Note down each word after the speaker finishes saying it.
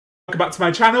Welcome back to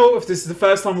my channel. If this is the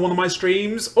first time on one of my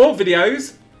streams or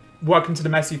videos, welcome to the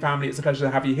Messy family. It's a pleasure to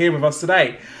have you here with us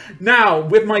today. Now,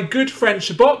 with my good friend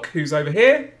Shbok, who's over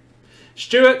here,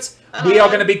 Stuart, we are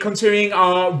going to be continuing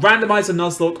our randomizer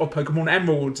Nuzlocke of Pokémon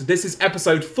Emerald. This is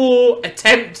episode 4,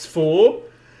 attempt 4,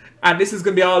 and this is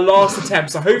going to be our last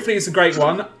attempt, so hopefully it's a great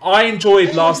one. I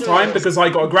enjoyed last time because I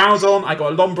got a Groudon, I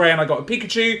got a Lombre, and I got a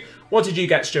Pikachu. What did you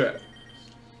get, Stuart?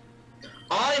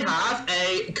 I have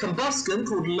a Combusken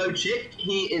called Logic.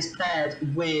 He is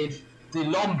paired with the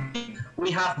Lombre.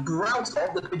 We have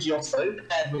Groudon, the Pidgeotto,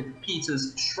 paired with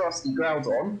Peter's trusty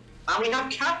Groudon. And we have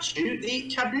Kachu,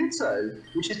 the Kabuto,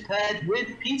 which is paired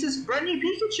with Peter's brand new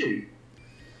Pikachu.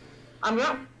 And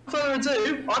without further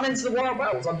ado, I'm into the Wild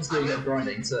Battles. I'm just doing a bit of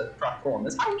grinding to crack on.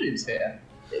 There's Houndoom's here.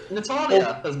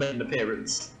 Natalia has made an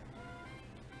appearance.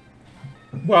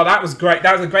 Well, that was great.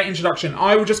 That was a great introduction.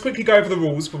 I will just quickly go over the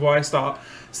rules before I start.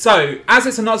 So, as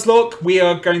it's a Nuzlocke, we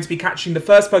are going to be catching the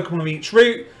first Pokemon of each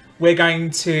route. We're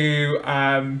going to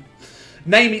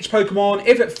name each Pokemon.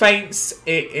 If it faints,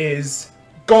 it is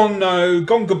gone, no,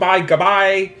 gone, goodbye,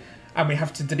 goodbye. And we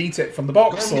have to delete it from the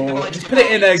box or just put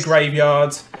it in a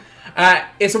graveyard.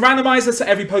 It's a randomizer, so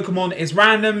every Pokemon is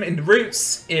random in the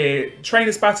routes,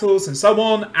 trainers battles, and so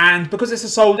on. And because it's a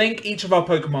Soulinke, each of our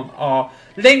Pokemon are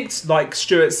linked, like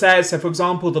Stuart says. So, for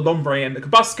example, the Lombre and the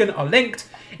Combusken are linked.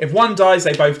 If one dies,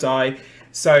 they both die.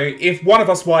 So, if one of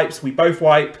us wipes, we both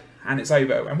wipe, and it's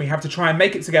over. And we have to try and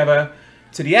make it together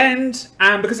to the end.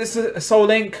 And because it's a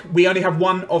Soulinke, we only have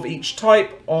one of each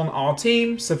type on our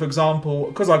team. So, for example,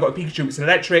 because I got a Pikachu, it's an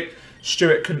electric,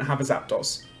 Stuart couldn't have a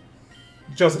Zapdos.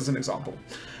 Just as an example.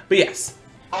 But yes,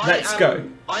 let's go.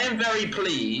 I am very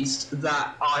pleased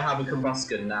that I have a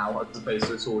Combusken now as opposed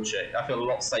to a Torchic. I feel a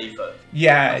lot safer.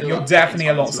 Yeah, you're definitely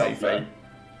a lot safer.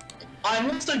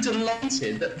 I'm also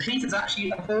delighted that Peter's actually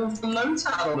evolved the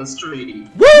Lotad on the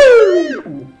stream.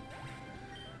 Woo!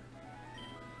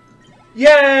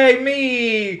 Yay,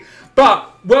 me!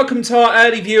 But, welcome to our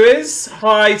early viewers.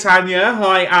 Hi, Tanya.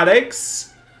 Hi,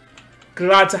 Alex.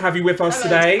 Glad to have you with us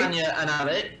today. Tanya and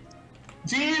Alex.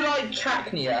 Do you like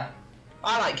Cacnea?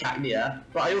 I like Cacnea,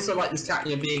 but I also like this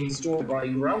Cacnea being destroyed by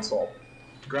Groudon.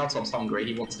 Groudon's hungry,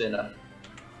 he wants dinner.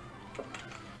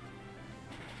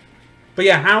 But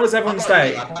yeah, how was everyone's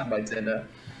day? I've had my dinner.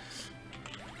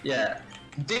 Yeah.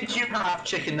 Did you have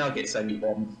chicken nuggets,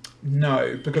 anyone?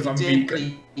 No, because I'm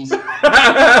vegan. Please. No.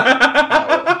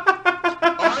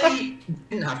 I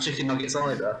didn't have chicken nuggets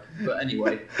either, but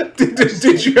anyway.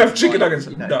 Did you have chicken nuggets?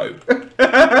 No.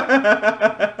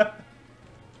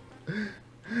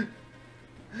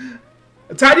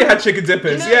 Tanya had chicken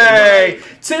dippers, yay!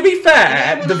 To be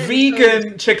fair, the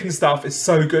vegan chicken stuff is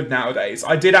so good nowadays.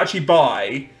 I did actually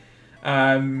buy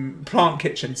plant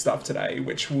kitchen stuff today,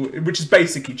 which is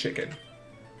basically chicken.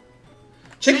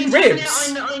 Chicken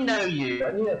ribs! I know you.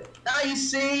 Now you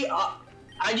see,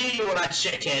 I knew you wanted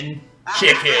chicken.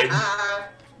 Chicken.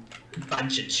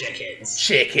 Bunch of chickens.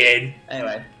 Chicken.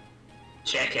 Anyway,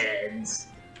 chickens.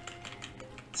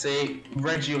 See,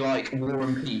 read you like War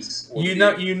and Peace. You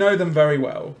know them very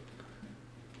well.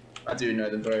 I do know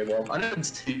them very well. I know them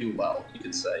too well, you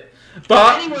could say.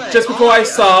 But anyway, just before I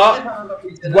start,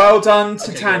 well done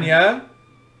to Tanya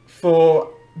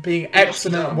for being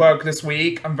excellent work this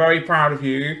week. I'm very proud of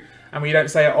you, and we don't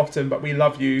say it often, but we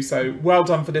love you. So well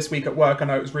done for this week at work. I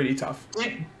know it was really tough.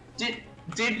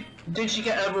 Did she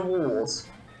get a reward?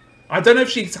 I don't know if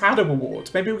she's had a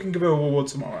reward. Maybe we can give her a reward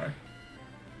tomorrow.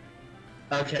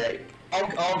 Okay,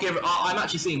 I'll give her. I'm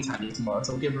actually seeing Tanya tomorrow,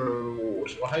 so I'll give her a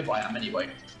reward. Well, I hope I am anyway.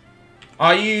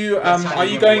 Are you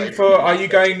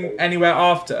going anywhere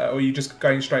after, or are you just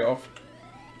going straight off?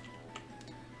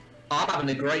 I'm having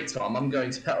a great time. I'm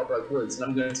going to Petalburg Woods, and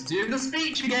I'm going to do the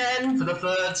speech again for the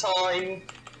 3rd time.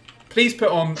 Please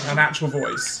put on an actual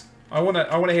voice. I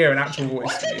wanna hear an actual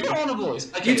voice. I did put on a voice.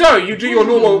 Okay. You don't. You do your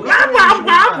normal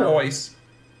voice.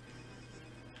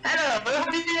 Hello,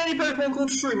 have you seen any Pokemon called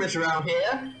Shroomish around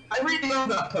here? I really love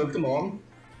that Pokemon.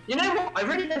 You know what? I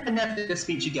really never did this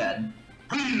speech again.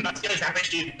 I suppose I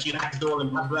wish you had to do all in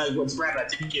Petalburg Woods forever,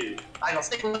 didn't you? I got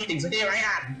sick of waiting, so here I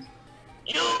am.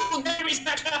 You, the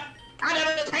respecter, and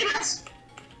entertainers!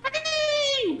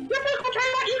 Hey! Your Pokemon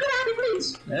trainer, you can help me,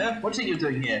 please! Yeah? What are you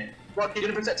doing here? What, you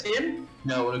gonna protect him?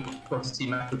 No, I wanna cross the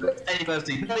team after any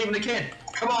person, not even a kid.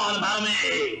 Come on, about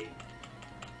me!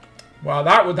 Wow,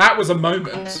 that was a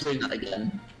moment. I'm doing that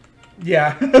again.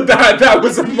 Yeah, that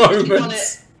was a moment.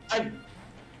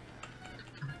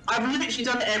 I've literally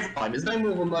done it every time. There's no more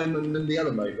of a moment than the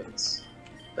other moments.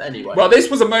 But anyway. Well,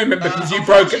 this was a moment because you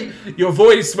broke it. Your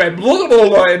voice went blah, blah,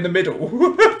 blah in the middle.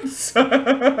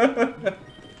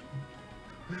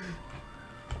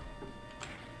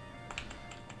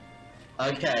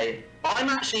 Okay. I'm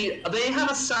actually... They have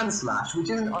a Sand Slash, which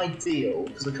isn't ideal,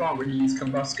 because I can't really use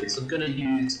Combuscus, so I'm going to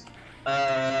use...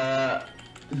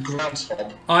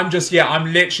 Groundhog. I'm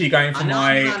literally going for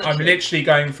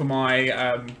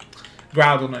my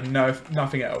Groudon and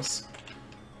nothing else.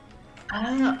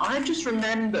 I've just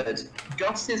remembered,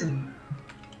 Gust isn't...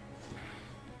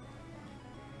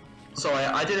 Sorry,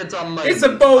 I did a dumb moment. It's a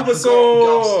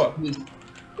Bulbasaur!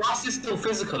 Gust is still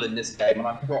physical in this game, and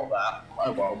I forgot that.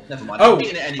 Oh well, never mind. Oh,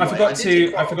 it anyway.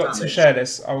 I forgot to share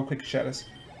this. I will quickly share this.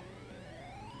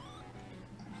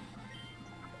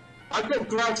 I've got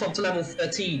Groudon to level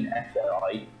 13,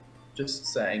 FYI. Just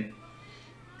saying.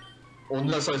 Or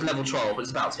no, sorry, it's level 12, but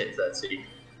it's about to hit 13.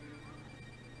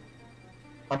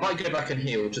 I might go back and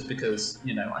heal just because,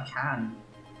 you know, I can.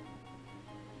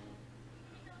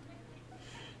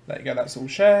 There you go, that's all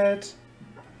shared.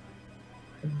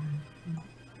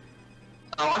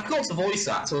 Oh, I forgot to voice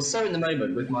act, so I was so in the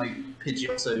moment with my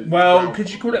Pidgeotto. Well,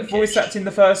 could you call it voice acting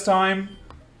the first time?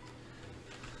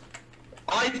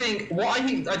 What I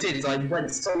think I did is I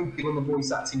went so big on the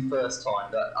voice acting first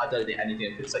time that I don't think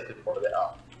anything I could say could follow it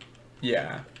up.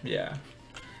 Yeah.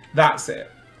 That's it.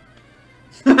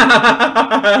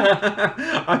 I'm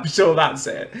sure that's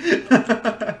it.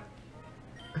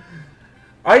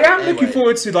 I am looking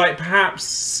forward to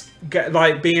perhaps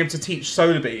being able to teach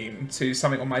Solar Beam to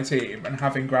something on my team and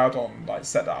having Groudon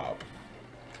set up.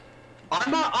 I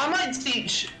might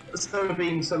teach Solar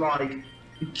Beam to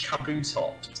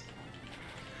Kabutops.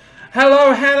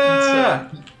 Hello, Hannah!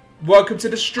 Welcome to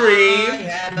the stream.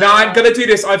 Hi, now I'm gonna do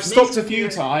this. I've stopped a few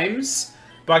times,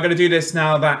 but I'm gonna do this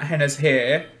now that Henna's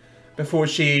here before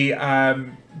she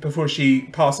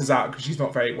passes out because she's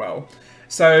not very well.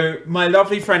 So my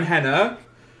lovely friend Henna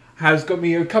has got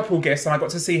me a couple of gifts, and I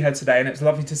got to see her today, and it's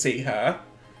lovely to see her.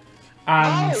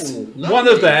 And one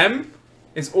of them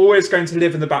is always going to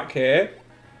live in the back here.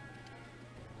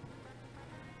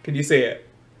 Can you see it?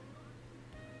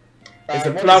 It's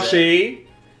a plushie,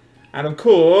 and of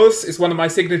course, it's one of my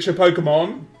signature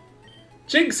Pokemon,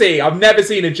 Jinxie. I've never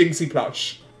seen a Jinxie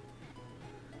plush.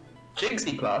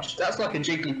 Jinxie plush? That's like a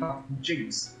Jigglypuff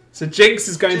Jinx. So Jinx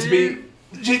is going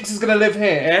to live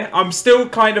here. I'm still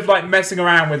kind of messing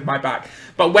around with my back,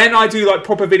 but when I do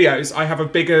proper videos, I have a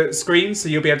bigger screen, so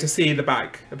you'll be able to see the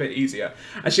back a bit easier.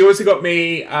 And she also got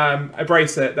me a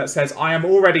bracelet that says "I am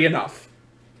already enough,"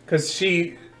 because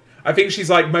I think she's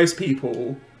like most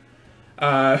people.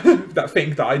 That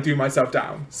think that I do myself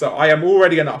down. So I am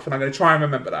already enough, and I'm going to try and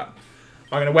remember that.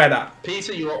 I'm going to wear that.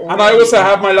 Peter, you are already... And I also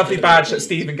have my lovely badge that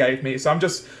Stephen gave me, so I'm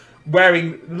just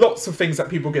wearing lots of things that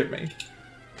people give me.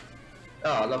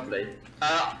 Oh, lovely.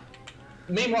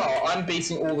 Meanwhile, I'm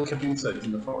beating all the Kabutos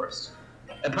in the forest.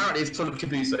 Apparently it's full of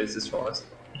Kabutos, this forest.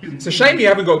 It's a shame you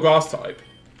haven't got grass type.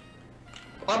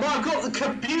 I've got the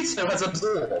Kabuto has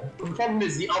Absorb. The problem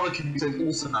is the other Kabutos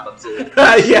also have Absorb.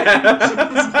 Yeah.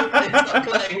 It's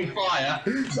playing with fire.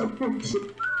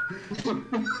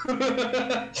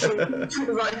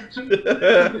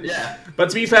 Yeah. But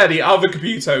to be fair, the other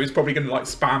Kabuto is probably going to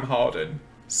spam Harden.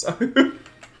 So.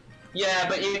 Yeah,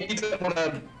 but you don't want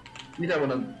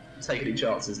to take any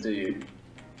chances, do you?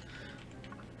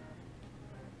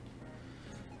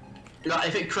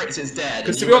 If it crits, it's dead.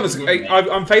 Because to be honest,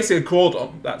 I'm facing a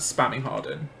Crawdon that's spamming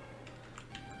Harden.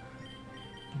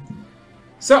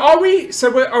 So are we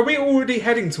already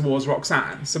heading towards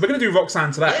Roxanne? So we're going to do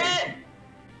Roxanne today.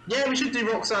 Yeah, we should do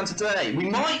Roxanne today. We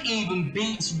might even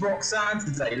beat Roxanne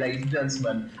today, ladies and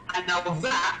gentlemen. And now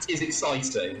that is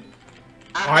exciting.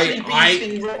 I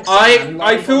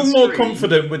feel more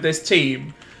confident with this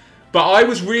team, but I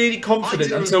was really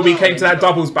confident until we came to that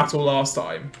doubles battle last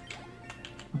time.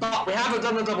 But we haven't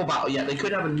done a double battle yet. They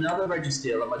could have another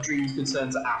Registeel, and my dreams could turn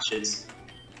to ashes.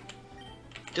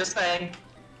 Just saying.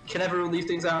 Can never rule these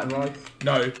things out in life.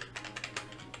 No.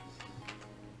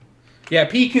 Yeah,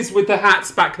 Pika's with the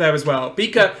hats back there as well.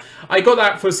 Pika, I got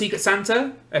that for Secret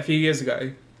Santa a few years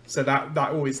ago, so that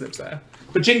always lives there.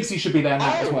 But Jinxie should be there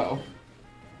now as well.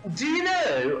 Do you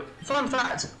know, fun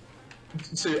fact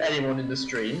to anyone in the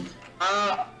stream,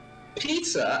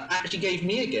 Peter actually gave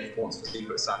me a gift once for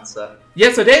Secret Santa.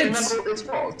 Yes, I did. Do you remember what this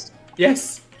was?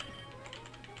 Yes.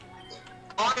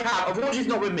 I have. Unfortunately, it's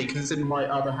not with me because it's in my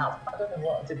other house. I don't know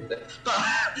what I did with it. But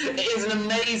it is an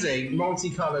amazing,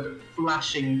 multicoloured,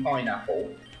 flashing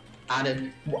pineapple.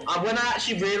 And when I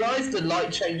actually realised the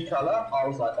light changed colour, I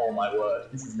was like, oh my word,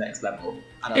 this is next level.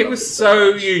 And it was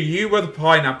so much. You were the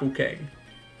Pineapple King.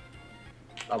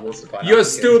 I was the Pineapple King. You're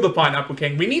still the Pineapple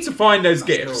King. We need to find those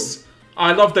gifts.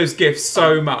 I love those gifts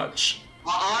so much.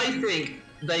 I think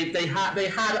they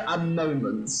had a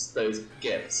moment, those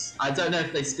gifts. I don't know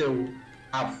if they still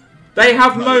have They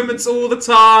have moments all the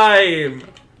time.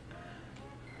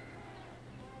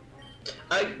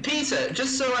 Peter,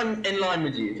 just so I'm in line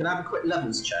with you, can I have a quick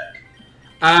levels check?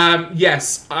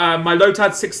 Yes. My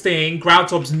Lotad's 16.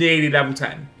 Groudtop's nearly level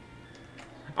 10.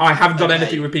 I haven't done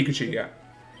anything with Pikachu yet.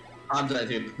 I haven't done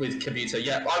anything with Kabuto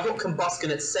yet. I've got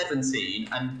Combuskin at 17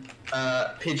 and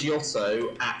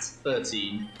Pidgeotto at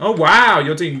 13. Oh wow,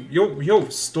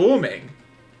 you're storming.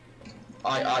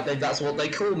 I think that's what they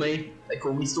call me. They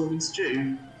call me Storming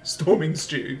Stew. Storming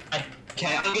Stew.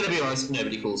 Okay, I'm gonna be honest.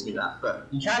 Nobody calls me that, but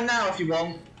you can now if you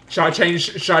want. Should I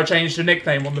change the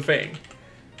nickname on the thing?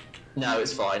 No,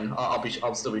 it's fine.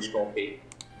 I'll still be Shbok. It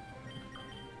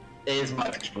is my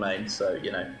actual name, so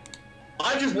you know.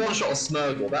 I just one-shot a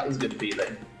Smurgle. That was a good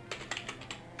feeling.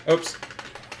 Oops.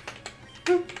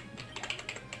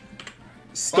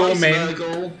 Storming.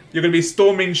 Smurgle. You're gonna be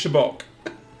storming Shbok.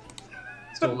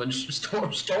 Storming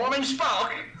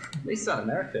Shbok. They sound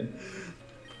American.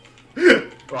 Right,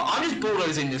 I'm just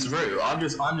bulldozing this route. I'm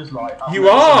just like. You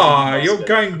are. You're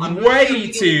going way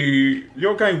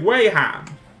ham.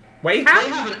 Way ham. They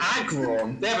have an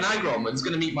Aggron. They have an Aggron that's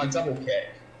going to meet my double kick.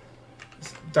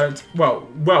 Well,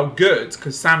 good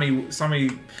because Sammy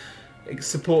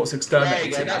supports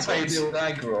exterminating. There you go. That's how you deal with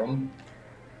Aggron.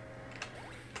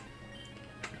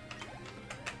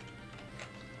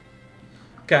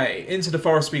 Okay, into the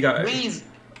forest we go.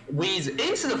 Wheeze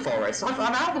into the forest. I'm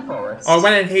out of the forest. I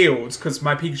went and healed because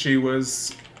my Pikachu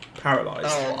was paralysed.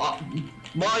 Oh,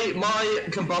 my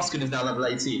Combuskin is now level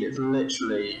 18. It's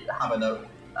literally having a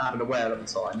whale at the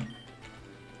time.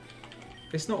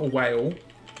 It's not a whale.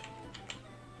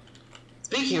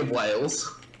 Speaking of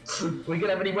whales, we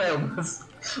gonna have any whales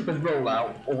with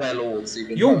rollout or whale lords?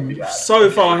 You're so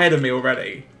far ahead of me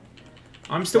already.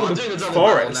 I'm still in the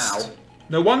forest. Now.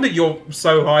 No wonder you're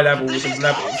so high level with his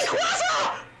levels.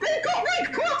 They got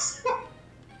Rayquaza!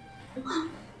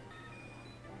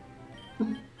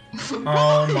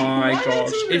 Oh my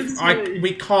gosh!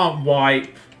 We can't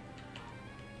wipe.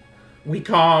 We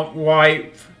can't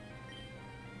wipe.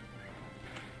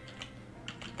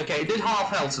 Okay, it did half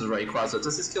health to the Rayquaza.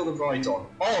 Does this kill the Rhydon?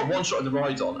 Oh, one shot at the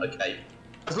Rhydon. Okay.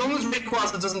 As long as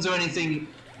Rayquaza doesn't do anything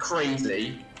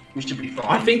crazy, we should be fine.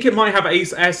 I think it might have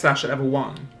Air Slash at level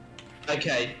 1.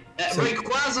 Okay.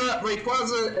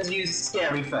 Rayquaza has used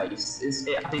Scary Face.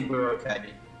 I think we're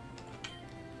okay.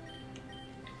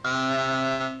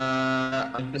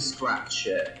 I'm gonna scratch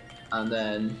it and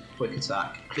then quick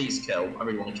attack. Please kill. I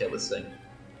really want to kill this thing.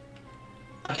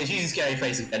 Okay, it's using Scary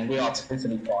Face again. We are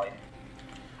totally fine.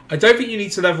 I don't think you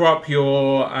need to level up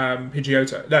your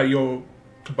Pidgeotto. No, your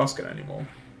Combuskin anymore.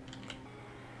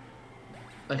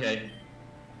 Okay.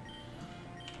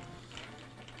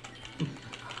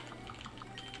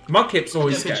 Mudkip's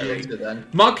always scary.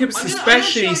 Mudkip's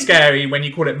especially scary when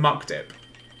you call it Mudkip.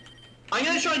 I'm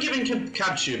going to try giving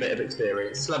Kabuto a bit of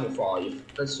experience. It's level 5.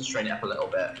 Let's just train it up a little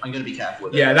bit. I'm going to be careful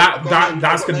with it. Yeah,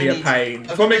 that's going to be a pain.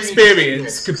 From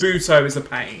experience, Kabuto is a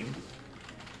pain.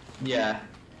 Yeah.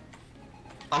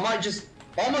 I might just...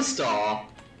 On a star!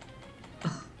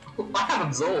 I have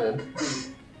Absorb.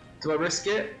 Do I risk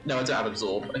it? No, I don't have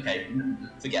Absorb. Okay,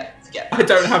 forget. I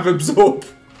don't have Absorb.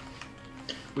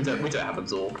 We don't have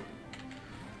Absorb.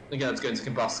 Again, let's go into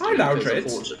Combustion. Hi, Loudred.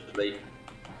 Unfortunately.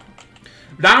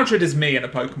 Loudred is me in a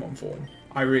Pokemon form.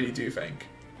 I really do think.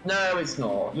 No, it's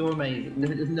not. You're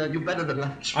amazing. No, you're better than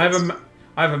Loudred.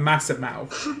 I have a massive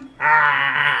mouth.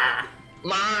 Ah!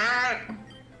 Loudred!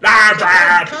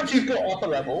 Can't you got up a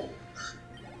level?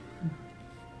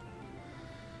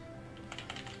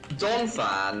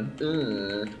 Donphan.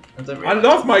 I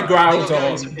love my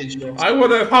Groudon. I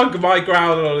want to hug my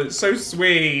Groudon. It's so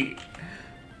sweet.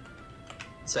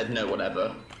 Said no one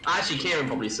ever. Actually, Kieran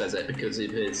probably says it because of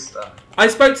his... I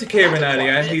spoke to Kieran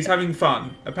earlier and he's having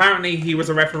fun. Apparently he was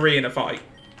a referee in a fight.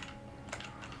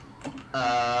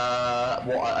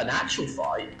 What, an actual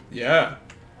fight? Yeah.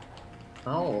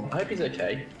 Oh, I hope he's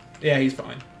okay. Yeah, he's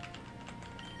fine.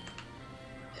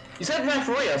 You said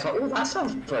referee, I was like, oh, that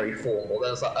sounds very formal. Then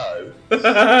I was like, oh.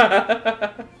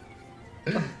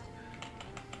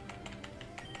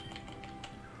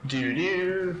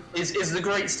 Doo-doo. Is the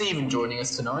great Stephen joining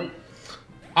us tonight?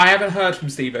 I haven't heard from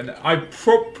Stephen. I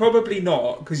probably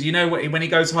not, because you know when he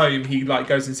goes home, he like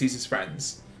goes and sees his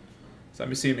friends. So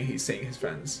I'm assuming he's seeing his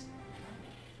friends.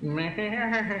 Brilliant.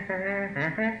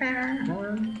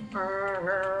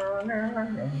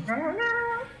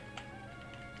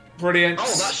 Oh,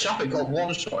 that Shbok got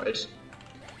one-shotted.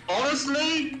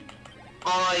 Honestly,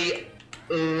 I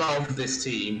love this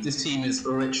team. This team is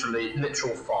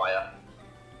literal fire.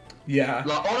 Yeah.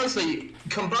 Like, honestly,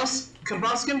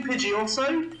 Combuskin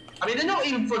Pidgeotto I mean, they're not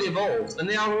even fully evolved, and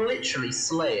they are literally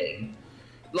slaying.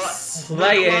 Like,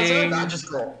 Slaying. that just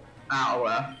got out of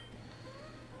there.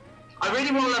 I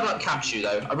really want to level up Capchu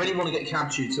though. I really want to get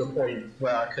Capchu to a point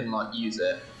where I can like use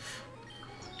it.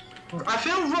 I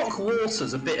feel Rock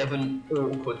Water's a bit of an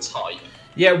awkward type.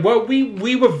 Yeah, well,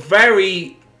 we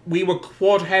were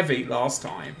quad heavy last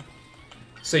time.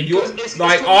 So you're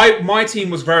my team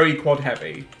was very quad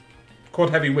heavy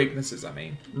weaknesses. I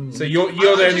mean, so you're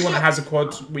the only one that has a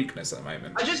quad weakness at the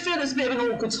moment. I just feel it's a bit of an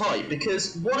awkward type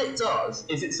because what it does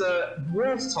is it's a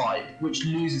water type which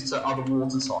loses to other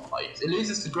water types. It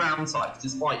loses to ground types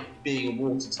despite being a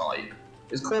water type.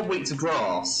 It's quad weak to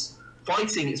grass.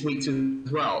 Fighting it's weak to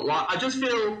as well. Like I just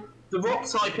feel the rock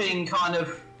typing kind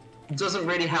of doesn't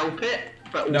really help it,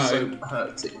 but also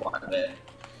hurts it quite a bit.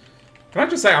 Can I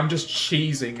just say I'm just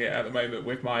cheesing it at the moment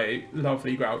with my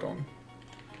lovely Groudon.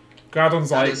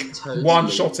 Groudon's like totally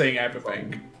one-shotting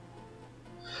everything.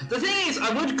 The thing is,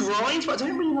 I would grind, but I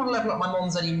don't really want to level up my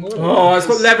Mons anymore. Oh, it's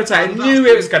got Levitate. I knew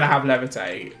it was going to have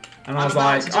Levitate. And I was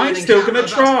like, I'm still going to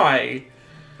try.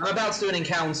 I'm about to do an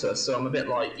encounter, so I'm a bit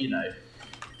like, you know,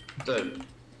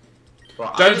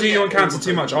 don't do your encounter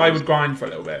too much. I would grind for a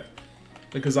little bit.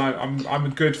 Because I'm a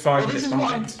good 5 minutes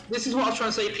behind. This is what I was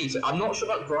trying to say, Peter. I'm not sure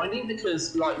about grinding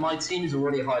because like my team is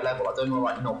already high level. I don't want to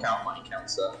like knock out my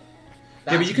encounter.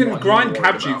 Yeah, but you can grind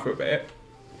Capchu for a bit.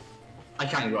 I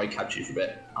can grind Capchu for a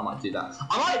bit. I might do that.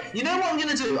 You know what I'm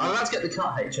going to do? I'm about to get the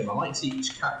cut HM. I might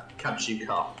teach Capchu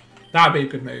cut. That'd be a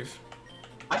good move.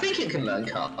 I think it can learn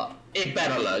cut. It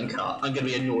better learn cut. I'm going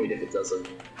to be annoyed if it doesn't.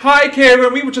 Hi,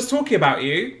 Kieran. We were just talking about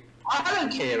you. Hello,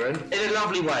 Kieran. In a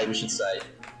lovely way, we should say.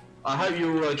 I hope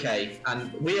you're all okay,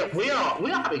 and we are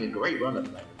having a great run at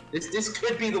the moment. This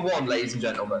could be the one, ladies and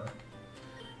gentlemen.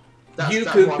 You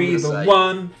could be the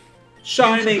one,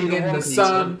 shining in the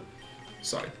sun.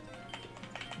 Sorry.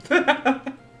 Oh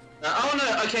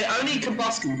no, okay, only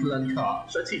Combustion can learn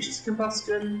cut. Should I teach this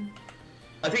Combustion?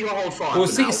 I think I'll hold fire. Well,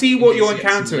 see what your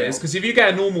encounter is, because if you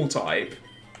get a normal type,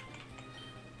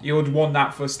 you would want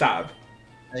that for a stab.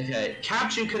 Okay,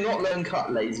 Capchu cannot learn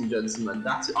cut, ladies and gentlemen.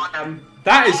 I'm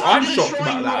shocked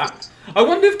about that. I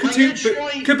wonder if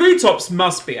Kabutops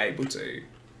must be able to.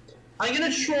 I'm going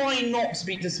to try not to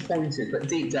be disappointed, but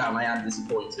deep down I am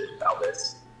disappointed about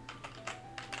this.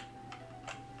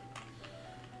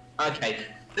 Okay,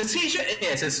 the teacher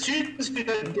here says students who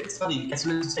don't get studied get a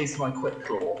little taste of my quick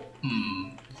claw.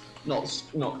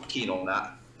 Not keen on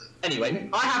that. Anyway,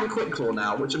 I have a quick claw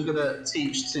now, which I'm going to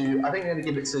teach to. I think I'm going to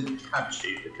give it to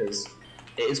Capchu because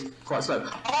it is quite slow.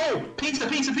 Oh, Peter!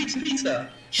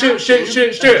 Shoot!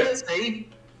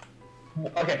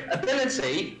 Okay,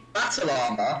 ability, battle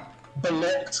armor,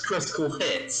 blocked critical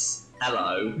hits.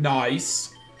 Hello.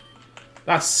 Nice.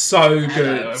 That's so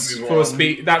good for a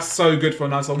speed. That's so good for a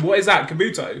nice one. What is that?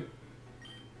 Kabuto?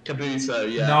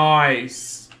 Kabuto, yeah.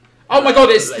 Nice. Oh my god,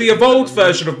 it's the evolved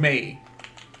version of me.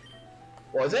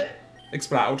 What is it?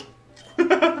 Exploud.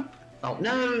 Oh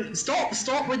no!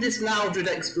 Stop with this Loudred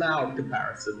Exploud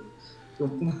comparison.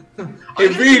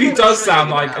 It really does sound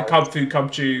like a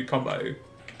Cubfu-Cubchoo combo.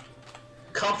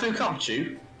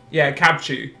 Cubfu-Cubchoo? Yeah,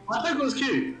 Cabchu. My Pokemon's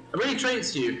cute. I really trained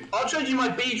to you. I'll trade you my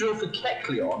Beedrill for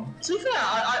Kecleon. To be fair,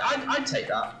 I'd take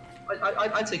that.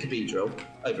 I'd take a Beedrill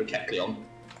over a Kecleon.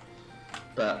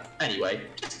 But anyway,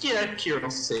 just, you know,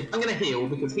 curiosity. I'm going to heal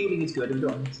because healing is good and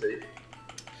what I'm going to do.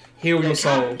 Heal your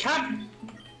soul.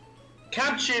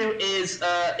 Capchu is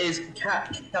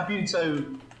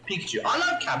Kabuto Pikachu. I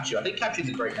love Capchu. I think Capchu's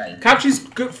a great name. Capchu's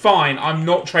good, fine. I'm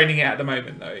not training it at the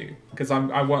moment though, because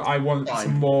I want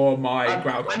some more my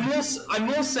Groudon. I'm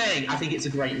more saying I think it's a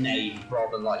great name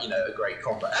rather than like, you know, a great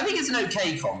combo. I think it's an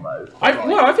okay combo.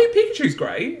 I think Pikachu's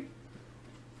great.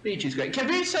 Pikachu's great.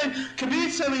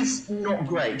 Kabuto is not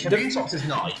great. Kabutops is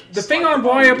nice. The thing I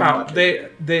worry about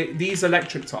these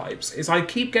electric types is I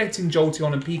keep getting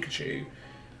Jolteon and Pikachu,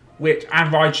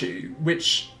 and Raichu,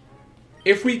 which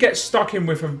if we get stuck in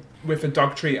with a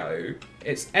Doug trio,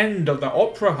 it's end of the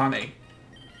opera, honey.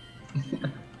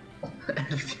 End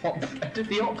of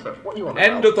the opera? What are you on about?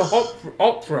 End of the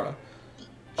opera.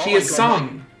 She has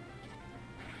sung.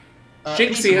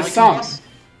 Jinxie has sung.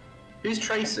 Who's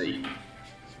Tracy?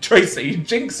 Tracy,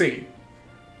 Jinxie.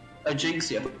 Oh,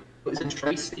 Jinxie. I thought it said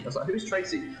Tracy. I was like, who's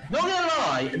Tracy? Not gonna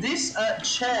lie, this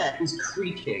chair is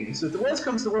creaking, so if the worst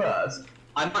comes to worst,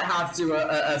 I might have to do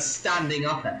a standing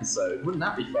up episode. Wouldn't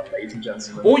that be fun, ladies and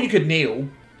gentlemen? Or you could kneel.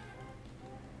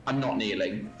 I'm not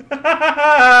kneeling.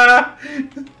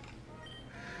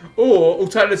 Or,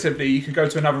 alternatively, you could go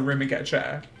to another room and get a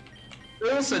chair.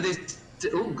 Also, this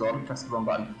Oh god, I pressed the wrong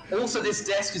button. Also, this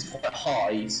desk is quite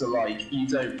high, so like you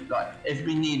don't like if you'd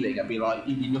be kneeling, I'd be like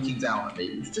you'd be looking down at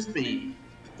me, which would just be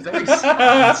very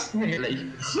sad,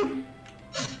 really.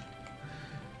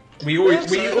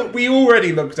 We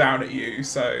already look down at you,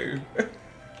 so.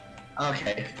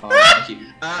 Okay, fine, thank you.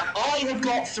 I have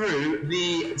got through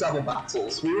the double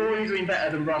battles. We're already doing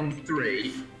better than run 3.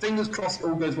 Fingers crossed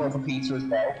all goes well for Peter as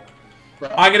well.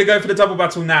 But I'm gonna go for the double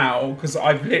battle now because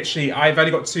I've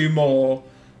only got 2 more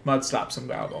mud slaps on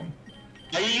Groudon.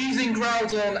 are you using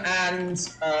Groudon and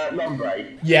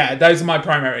Lombre? Yeah, those are my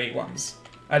primary ones.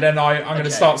 And then I'm gonna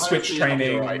start switch hopefully that'll be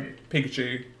training alright.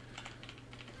 Pikachu.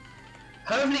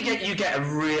 Hopefully you get a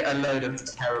load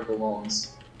of terrible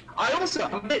ones. I'm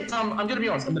a bit dumb, I'm gonna be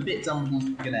honest, I'm a bit dumb with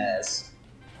these Dragonairs.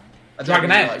 I don't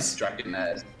really like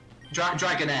Dragonairs? Dragonairs.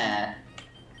 Dragonair.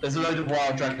 There's a load of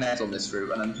wild Dragonairs on this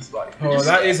route, and I'm just like... Oh,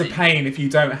 that is a pain if you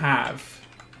don't have.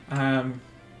 Yeah,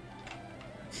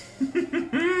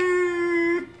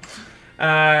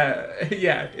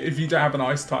 if you don't have an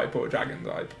Ice type or a Dragon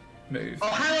type move. Oh,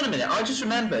 hang on a minute, I just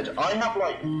remembered. I have,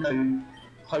 like, no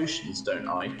potions, don't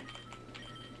I?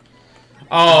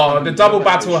 Oh, the double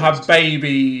battle will have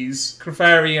babies,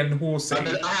 Clefairy and Horsey.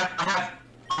 I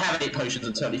have 8 potions,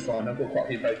 I'm totally fine. I've got quite a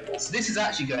few Pokeballs. So this is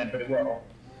actually going very well.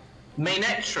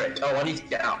 Manectric. Oh, I need to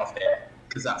get out of here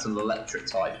because that's an electric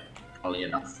type. Funnily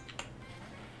enough.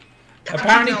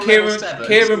 Apparently,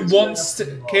 Kieran wants.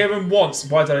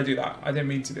 Why did I do that? I didn't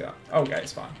mean to do that. Okay,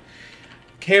 it's fine.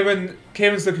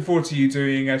 Kieran's looking forward to you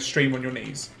doing a stream on your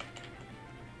knees.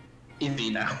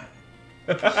 Easy now.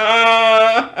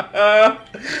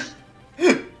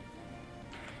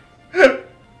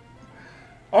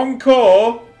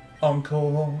 Encore.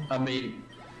 Encore. I mean,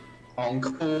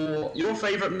 encore. Your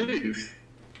favourite move?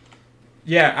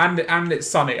 Yeah, and it's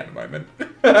sunny at the moment.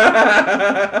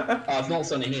 Oh, it's not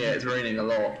sunny here. It's raining a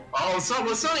lot. Oh,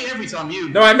 it's sunny every time you.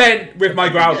 No, I meant with my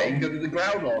Groudon. The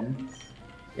Groudon.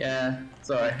 Yeah,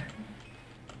 sorry.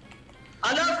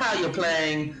 I love how you're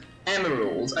playing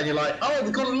Emerald, and you're like, oh,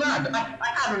 the God of Land. I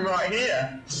have him right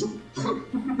here.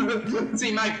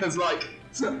 See, Magma's like,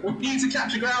 we need to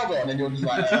catch a Groudon, and you're just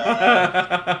like,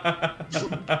 about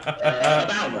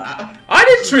that. I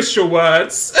didn't twist your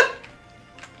words.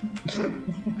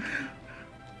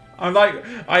 I'm like,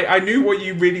 I knew what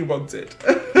you really wanted.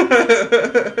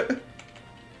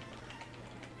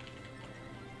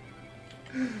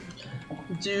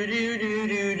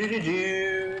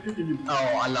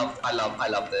 Oh, I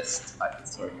love this.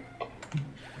 Sorry.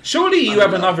 Surely you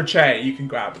have another chair you can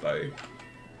grab though.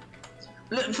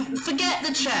 Look, forget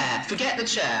the chair. Forget the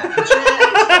chair. The chair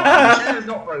is fine. The chair is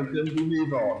not broken. We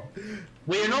move on.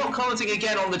 We are not commenting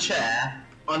again on the chair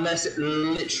unless it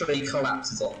literally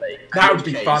collapses on me. That would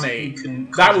be funny.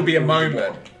 That would be a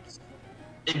moment.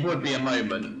 It would be a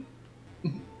moment.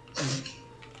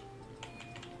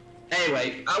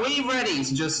 Anyway, are we ready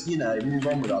to just, you know, move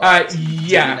on with our lives?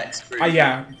 Yeah.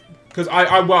 Yeah. Because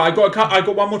I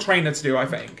got one more trainer to do, I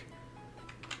think.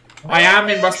 I am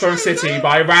in Rustboro City, but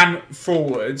I ran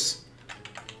forwards.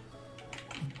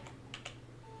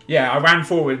 Yeah, I ran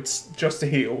forwards just to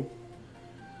heal.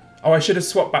 Oh, I should have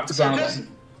swapped back to Groudon.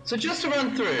 So just to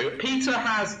run through, Peter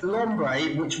has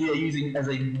Lombre, which we are using as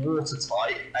a water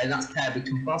type, and that's paired with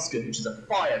Combusken, which is a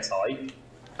fire type.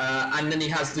 And then he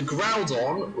has the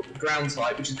Groudon, ground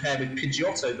type, which is paired with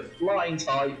Pidgeotto, the flying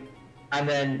type. And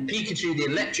then Pikachu, the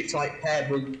electric type, paired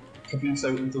with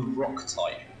Kabuto, the rock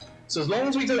type. So as long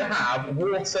as we don't have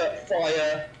water,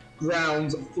 fire,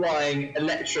 ground, flying,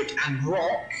 electric, and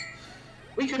rock,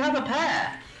 we could have a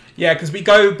pair. Yeah, because we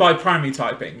go by primary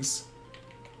typings.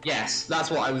 Yes,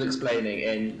 that's what I was explaining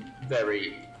in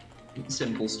very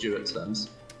simple Stuart terms.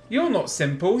 You're not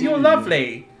simple, you're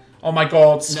lovely. Oh my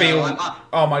god, Spheal. No,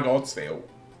 oh my god, Spheal.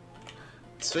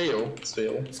 Spheal?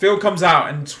 Spheal comes out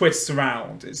and twists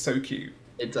around. It's so cute.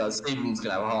 It does. Stephen's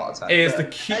gonna have a heart attack. It is the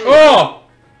cute. Oh!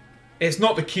 It's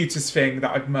not the cutest thing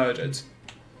that I've murdered.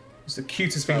 It's the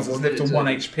cutest thing that's lived on 1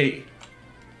 HP.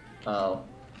 Oh.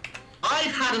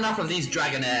 I've had enough of these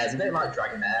Dragonairs. I don't like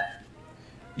Dragonair.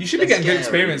 You should be getting good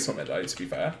experience from it though, to be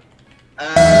fair.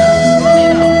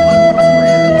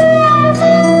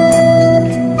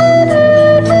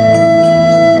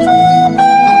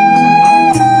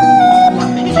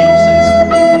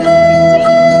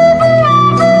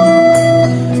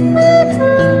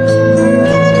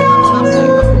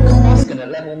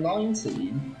 Level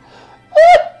 19.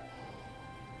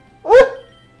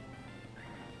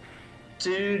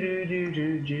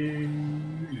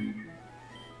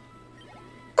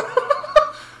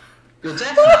 You're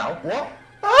deaf now? What?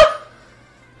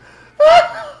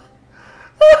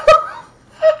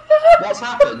 What's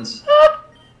happened?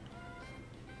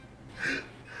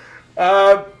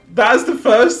 That's the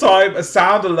first time a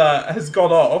sound alert has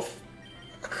gone off.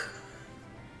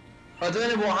 I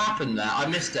don't know what happened there. I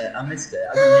missed it. I didn't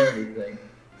hear anything.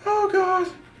 Oh god.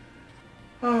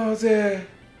 Oh dear.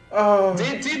 Oh.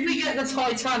 Did we get the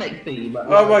Titanic theme?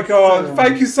 Oh my god.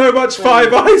 Thank you so much,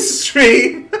 Five Eyes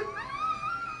Stream.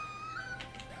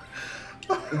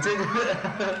 I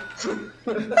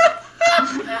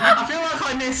feel like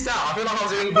I missed out. I feel like I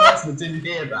was the only person that didn't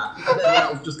hear that. And then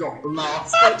else just got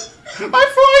blasted. I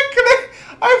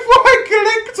thought I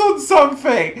clicked on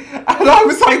something, and I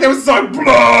was like, there was so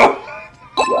blah.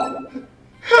 Well,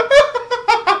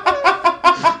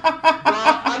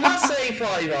 I must say,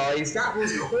 Five Eyes, that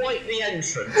was quite the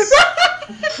entrance.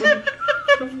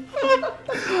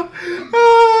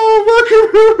 Oh,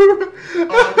 welcome!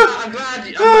 I'm glad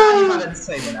you had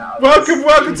entertainment out.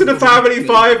 Welcome to the family,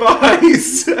 Five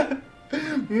Eyes.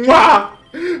 Mwah!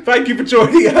 Thank you for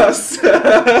joining us.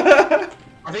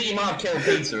 I think you might have killed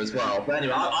Peter as well. But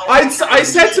anyway, I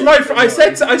said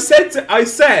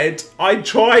I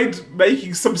tried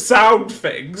making some sound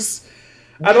things.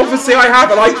 And obviously I have,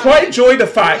 and I quite enjoy the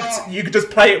fact you could just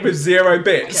play it with 0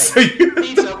 bits. Okay.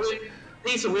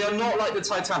 Peter, we are not like the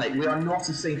Titanic. We are not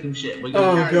a sinking ship. We're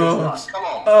going to carry this life. Come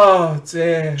on. Oh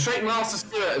dear. Trick Master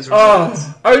Stewart has returned.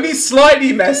 Only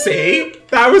slightly messy.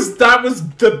 That was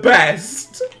the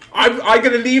best. I'm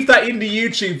going to leave that in the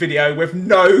YouTube video with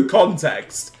no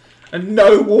context and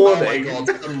no warning. Oh my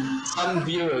god, some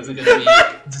viewers are going to be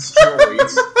destroyed.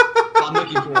 I'm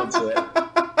looking forward to it.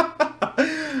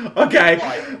 Okay.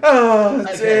 Right. Oh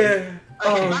dear.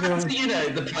 Okay, back god. to,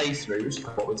 the playthrough, which is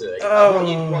what we're doing.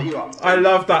 Oh, what are you up to? I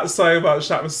love that so much.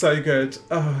 That was so good.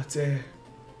 Oh dear.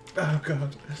 Oh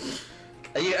god.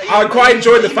 I quite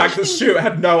enjoyed the fact that Stuart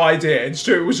had no idea, and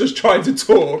Stuart was just trying to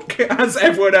talk as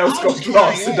everyone else got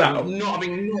blasted out. Not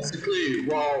having not a clue,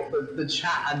 while the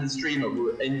chat and the streamer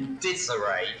were in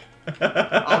disarray.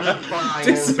 I'm just flying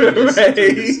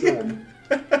Disarray.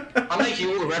 I'm making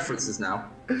all the references now.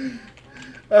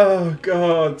 Oh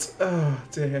god. Oh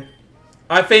dear.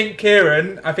 I think,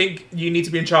 Kieran, you need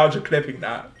to be in charge of clipping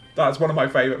that. That's one of my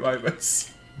favourite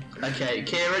moments. Okay,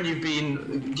 Kieran, you've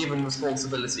been given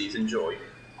responsibilities. Enjoy.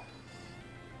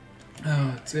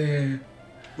 Oh dear.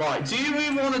 Right, do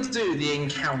you want to do the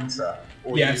encounter?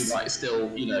 Or yes. are you, like,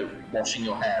 still, washing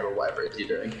your hair or whatever it is you're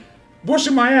doing?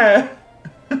 Washing my hair?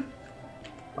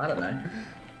 I don't know.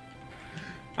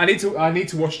 I need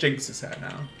to wash Jinx's hair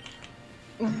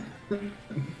now.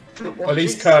 Or at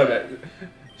least Jinx curl it.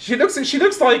 She looks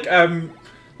like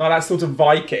that sort of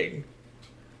Viking.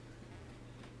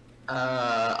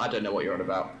 I don't know what you're on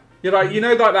about. You're like,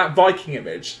 like that Viking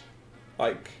image,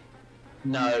 like.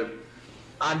 No,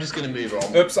 I'm just gonna move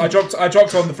on. Oops, I dropped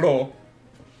her on the floor.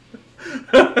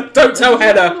 Don't tell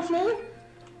Heather.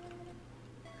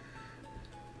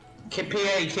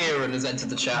 PA Kieran has entered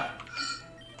the chat.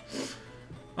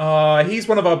 He's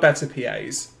one of our better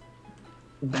PAs.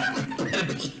 PA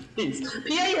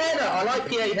Henna, I like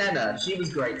PA Henna. She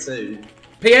was great too.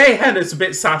 PA Henna's a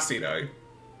bit sassy though.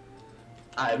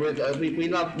 We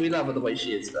love her the way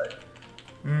she is though.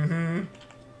 Mm-hmm.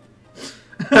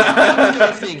 I'm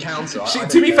going for the encounter.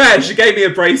 To be fair, she gave me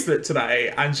a bracelet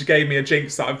today, and she gave me a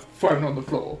Jinx that I've thrown on the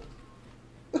floor.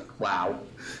 Wow.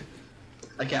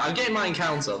 Okay, I'm getting my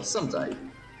encounter someday.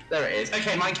 There it is.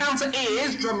 Okay, my encounter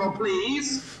is, drumroll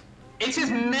please, it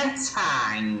is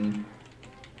Metang.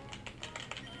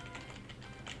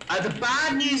 The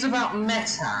bad news about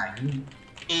Metang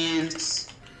is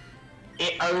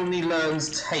it only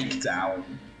learns takedown.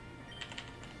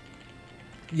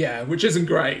 Yeah, which isn't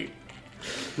great.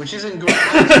 Which isn't great.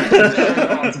 It's very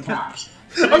hard to catch.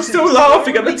 So I'm still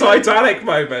laughing at the Titanic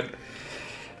moment.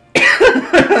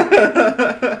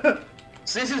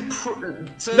 So this is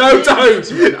no, don't,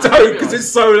 because it's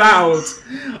so loud.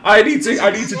 I need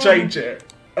to change it.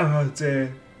 Oh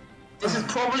dear. This is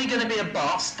probably going to be a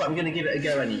bust, but I'm going to give it a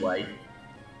go anyway.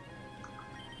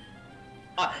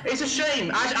 It's a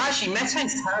shame. Actually,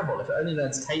 Metang's terrible if it only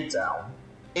learns takedown.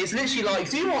 It's literally like,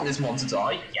 do you want this one to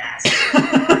die? Yes.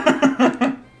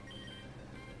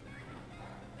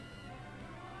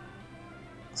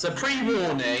 So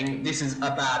pre-warning, this is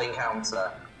a bad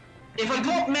encounter. If I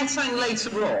got Metang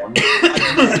later on,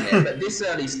 I'd be using it, but this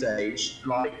early stage,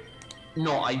 like,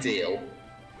 not ideal.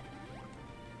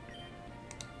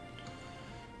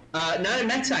 No,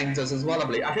 Metang does as well, I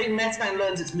believe. I think Metang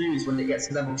learns its moves when it gets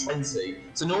to level 20.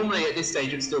 So normally at this stage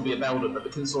it would still be a Beldon, but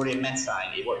because it's already a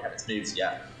Metang, it won't have its moves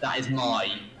yet. That is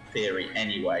my theory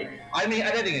anyway. I mean,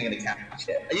 I don't think I'm going to catch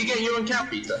it. Are you getting your own cap,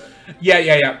 Peter?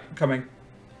 Yeah, coming.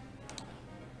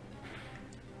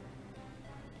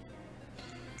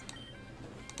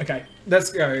 Okay,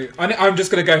 let's go. I'm just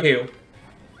gonna go heal.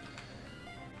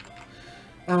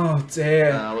 Oh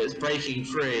dear. Oh, it's breaking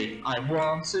free. I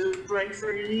want to break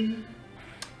free.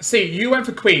 See, you went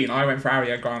for Queen, I went for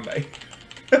Ariana Grande.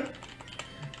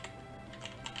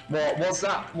 What was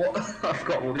that? What? I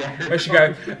forgot what we had. Where should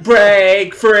go?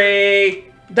 Break free!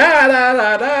 Da da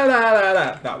da da da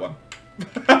da. That one.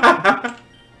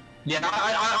 Yeah,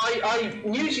 I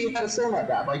usually had a song like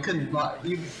that, but I couldn't, like,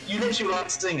 you literally like to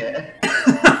sing it.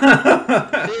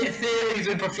 Theories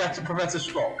with Professor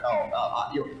Shbok.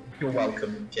 Oh, you're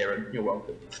welcome, Kieran. You're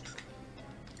welcome.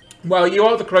 Well, you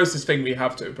are the closest thing we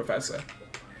have to a professor.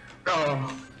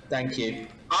 Oh, thank you.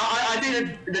 I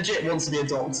did legit want to be a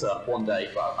doctor one day,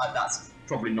 but that's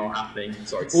probably not happening.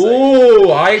 Sorry to say.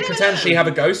 Ooh, I potentially have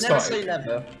a ghost Never type. say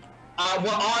never.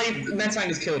 Well, Metang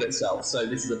has killed itself, so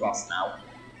this is a bust now.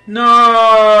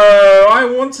 No, I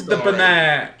wanted the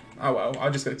Bonnet. Oh well,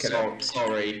 I'm just gonna kill it.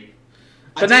 Sorry.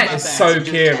 Bonnet is so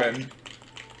Kieran.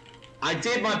 I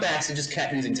did my best and just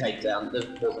kept using takedown. There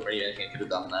wasn't really anything I could have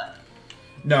done there.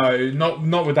 No,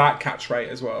 not with that catch rate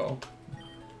as well.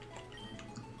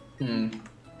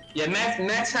 Yeah,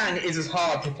 Metang is as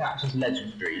hard to catch as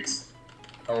legendaries.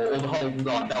 Or the whole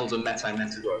Belgian Metang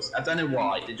Metagross. I don't know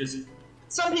why.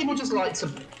 Some people just like to,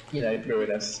 you know,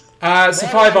 ruin us. So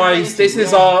 5 Eyes, this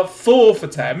is our 4th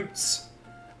attempt.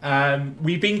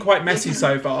 We've been quite messy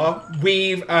so far.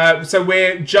 So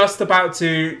we're just about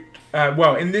to,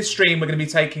 well, in this stream we're going to be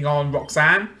taking on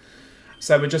Roxanne.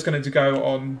 So we're just going to go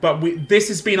on, but this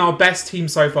has been our best team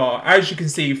so far, as you can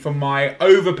see from my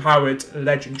overpowered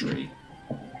legendary.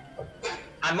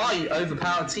 And my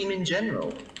overpowered team in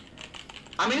general.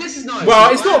 I mean, this is nice.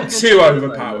 Well, it's not too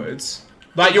overpowered.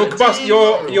 Like your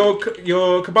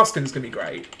Combustion's gonna be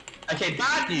great. Okay,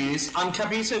 bad news. I'm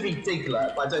Kabuto v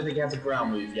Diglett, but I don't think he has a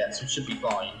ground move yet, so it should be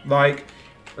fine. Like,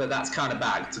 but that's kind of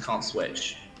bad because I can't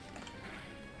switch.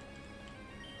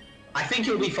 I think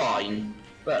it'll be fine,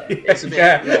 but it's a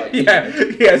bit.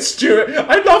 Yeah, Stuart.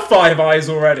 I love 5 Eyes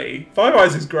already. 5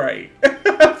 Eyes is great.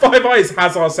 5 Eyes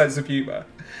has our sense of humour.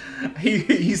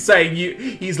 He's saying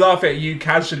he's laughing at you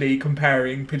casually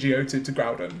comparing Pidgeotto to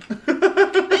Groudon.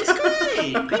 It's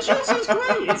great! Pidgeotto's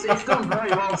great! It's done very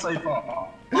well so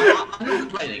far. I'm not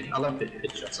complaining. I love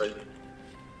Pidgeotto.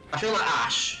 I feel like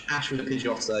Ash with a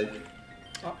Pidgeotto.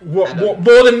 What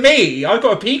more than me? I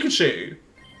got a Pikachu.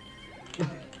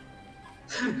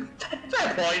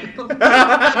 Fair point. Well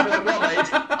made.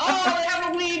 Oh, they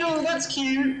have a Weedle! That's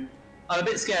cute! I'm a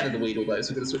bit scared of the Weedle though, so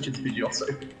I'm going to switch into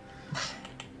Pidgeotto.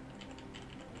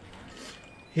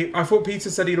 I thought Peter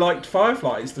said he liked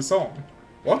Fireflies, the song.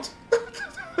 What?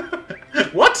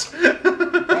 What?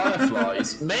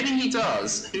 Fireflies? Maybe he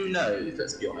does. Who knows?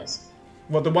 Let's be honest.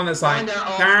 Well, the one that's like...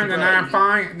 That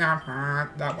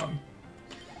one.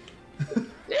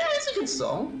 Yeah, it's a good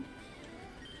song.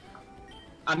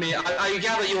 I mean, I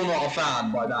gather you're not a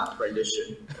fan by that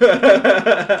rendition.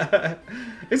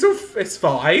 It's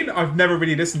fine. I've never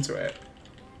really listened to it.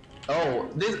 Oh,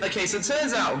 okay, so it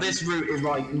turns out this route is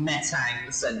like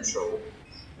Metang Central.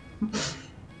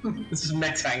 This is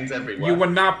Metangs everywhere. You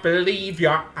will not believe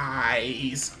your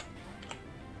eyes.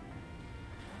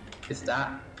 Is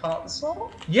that part of the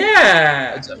song?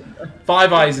 Yeah! I don't know.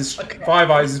 5 Eyes is Okay.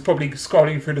 5 Eyes is probably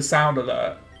scrolling through the sound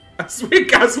alert as we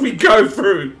go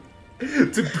through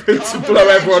to blow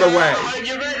everyone away. Are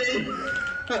you ready?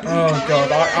 Oh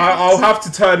god, I'll have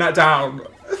to turn that down.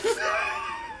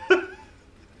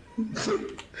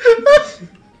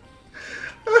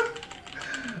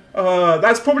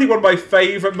 That's probably one of my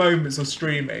favourite moments of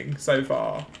streaming so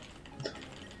far.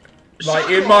 Like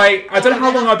I don't know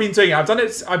how long I've been doing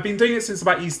it. I've been doing it since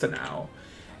about Easter now,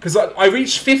 because I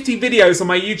reached 50 videos on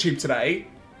my YouTube today.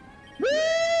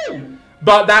 Woo!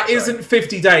 But that isn't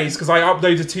 50 days because I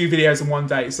uploaded 2 videos in one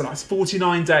day, so that's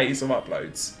 49 days of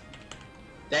uploads.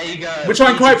 There you go. Which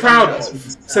I'm quite proud of.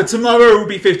 So tomorrow will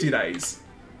be 50 days.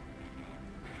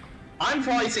 I'm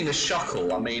fighting a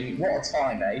Shuckle. I mean, what a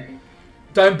time, eh?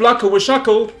 Don't bluckle with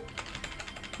Shuckle.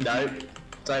 No,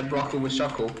 don't blockle with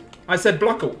Shuckle. I said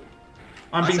bluckle.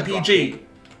 I'm being PG. Bluckle.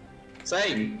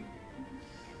 Same.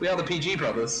 We are the PG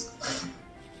brothers.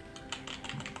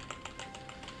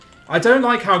 I don't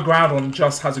like how Groudon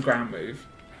just has a ground move.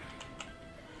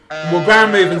 Well,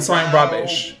 ground move and something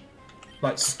rubbish.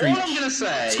 Like Screech. All I'm gonna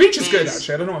say Screech is good,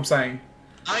 actually. I don't know what I'm saying.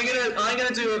 I'm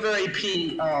gonna do a very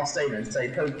PR statement and say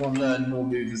Pokemon learn more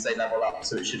moves as they level up,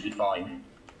 so it should be fine.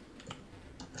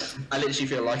 I literally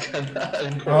feel like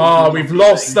we've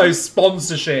lost those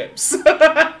sponsorships.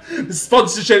 The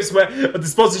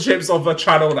sponsorships of a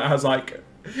channel that has like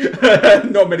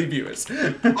not many viewers.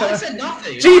 I said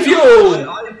nothing. G Fuel.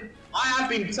 I have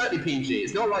been totally PG.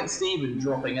 It's not like Steven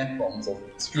dropping F-bombs on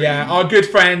stream. Yeah, our good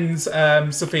friends,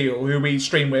 Sophia, who we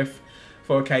stream with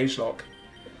for a Cage Lock,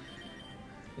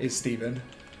 is Steven.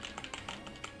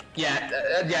 Yeah,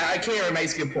 Akira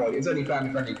makes a good point. It's only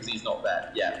family friendly because he's not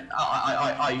there. Yeah,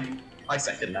 I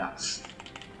second that.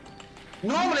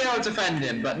 Normally I would defend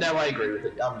him, but no, I agree with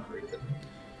it. I agree with him.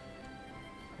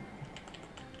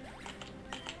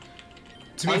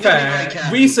 To be fair,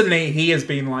 recently he has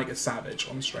been like a savage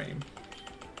on stream.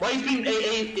 Well, he's been.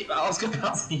 I was going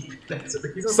to say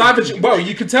savage. Well,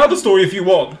 you can tell the story if you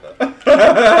want.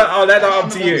 I'll let that up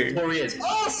to you.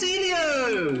 Oh,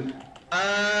 Celio!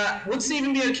 Would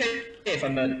Steven be okay if I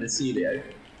murdered the Celio?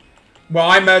 Well,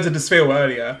 I murdered the Sphere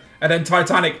earlier, and then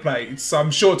Titanic played, so I'm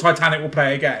sure Titanic will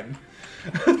play again.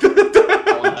 Oh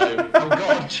no! Oh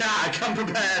god, chat! I come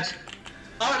prepared.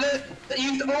 Alright,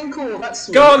 use Encore. That's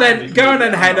sweet. Go on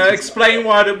then, Henna. Explain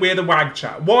why we're the Wag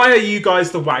Chat. Why are you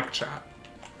guys the Wag Chat?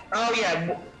 Oh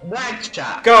yeah, Wag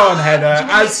Chat. Go on, Henna.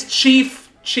 As chief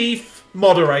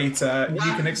moderator,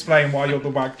 you can explain why you're the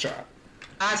Wag Chat.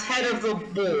 As head of the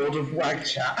board of Wag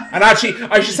Chat. And actually,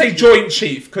 I should say joint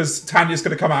chief, because Tanya's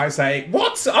going to come out and say,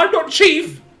 "What? I'm not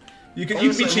chief." You can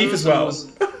be chief as well.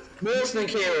 Wilson and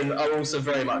Kieran are also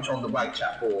very much on the Wag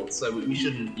Chat board, so we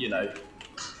shouldn't, you know,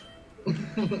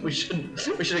 we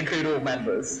should include all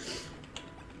members.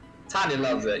 Tanya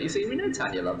loves it. You see, we know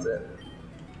Tanya loves it.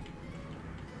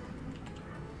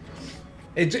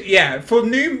 Yeah, for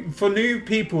new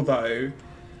people though,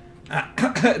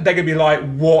 they're gonna be like,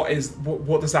 what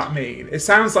does that mean? It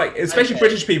sounds like, especially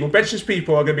British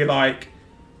people are gonna be like,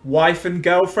 wife and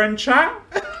girlfriend chat.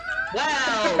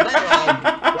 Wow, they're on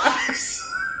wax.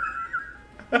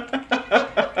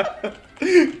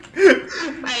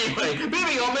 Anyway,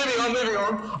 moving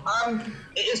on.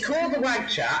 It is called the Wag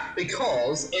Chat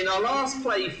because in our last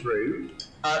playthrough,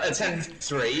 attempt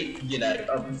 3, you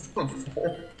know,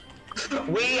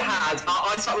 we had,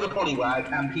 I started with a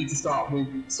Poliwag and Peter started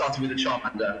with a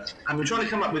Charmander, and we're trying to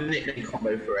come up with a nickname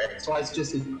combo for it. So I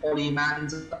suggested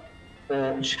Polymander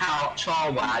or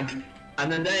Charwag,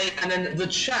 and then the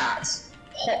chat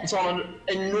hopped on an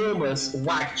enormous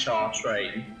Wagchar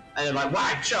train, and they're like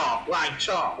Wagchar,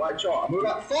 and we were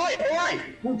like, fine, all right,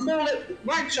 we'll call it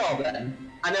Wagchar then.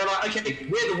 And they're like, okay,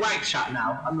 we're the Wag Chat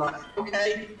now. I'm like,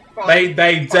 okay, fine.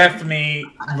 They definitely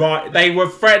they were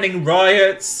threatening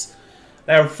riots.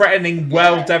 They were threatening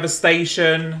world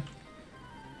devastation.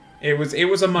 It was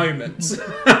a moment. See,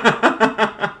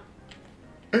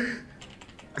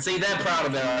 they're proud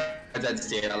of their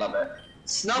identity, and I love it.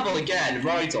 Snubble again,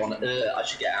 right on. I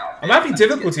should get out. I'm having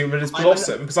difficulty with this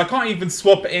Blossom because I can't even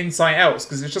swap it in something else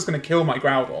because it's just going to kill my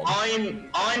Groudon.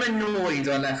 I'm annoyed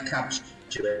I left capture.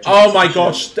 Oh my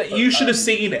gosh, you should have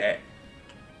seen it.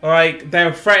 Like,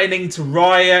 they're threatening to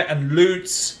riot and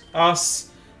loot us.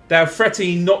 They're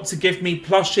threatening not to give me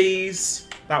plushies.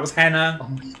 That was Henna.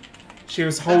 She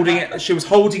was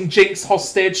holding Jinx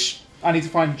hostage. I need to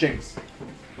find Jinx.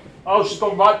 Oh, she's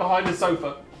gone right behind the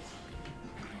sofa.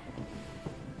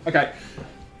 Okay.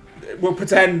 We'll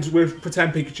pretend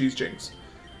Pikachu's Jinx.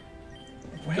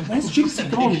 Where's Jinx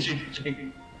gone?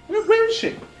 Where is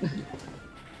she?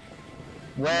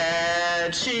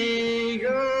 Where'd she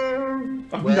go?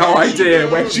 I've no idea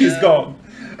where she's gone.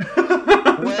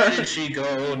 Where did she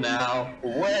go now?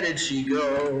 Where did she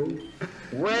go?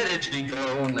 Where did she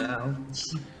go now?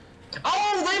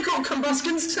 Oh, they've got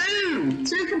Combuskins too!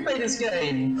 Two can play this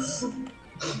game.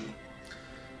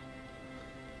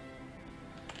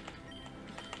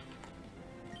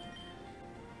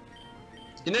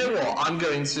 You know what? I'm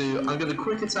going to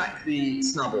quick attack the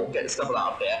Snubble, get the Snubble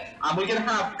out of here, and we're going to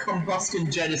have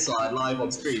Combuskin Genocide live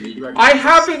on stream. Are you ready? I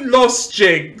haven't lost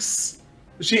Jinx.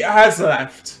 She has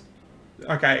left.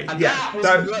 Okay, and yeah.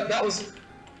 That was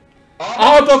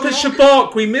Arbok and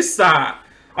Shbok. We missed that.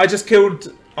 I just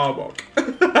killed Arbok.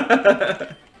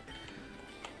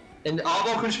 And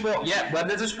Arbok and Shbok. Yeah, when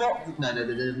there's a Shbok. No,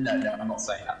 I'm not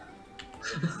saying that.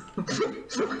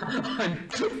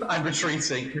 I'm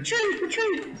retreating.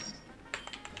 Retreat!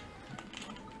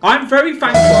 I'm very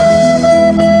thankful.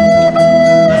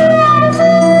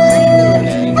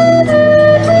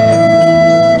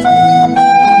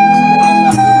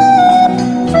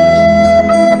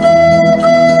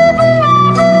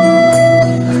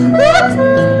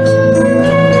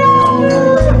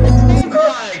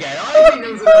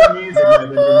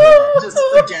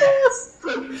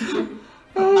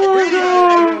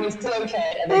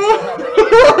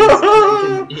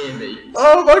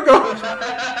 Oh my god!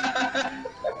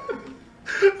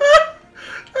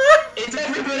 Is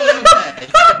everybody okay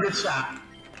in the chat?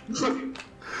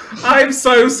 I'm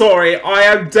so sorry. I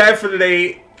am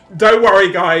definitely Don't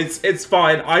worry, guys. It's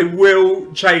fine. I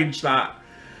will change that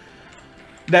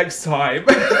next time.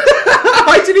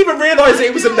 I didn't even realise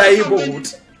it was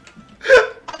enabled.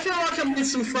 I feel like I'm with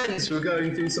some friends who are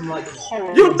going through some like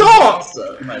horrible You're not!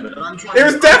 disaster at the moment, and I'm trying It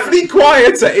was definitely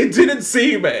quieter. It didn't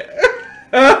seem it.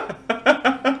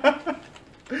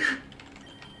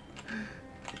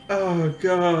 Oh,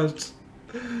 God.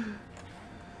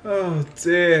 Oh,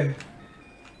 dear.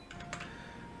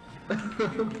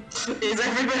 Is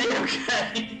everybody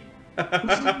okay?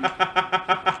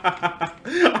 I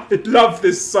love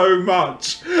this so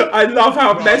much. I love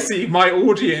how messy my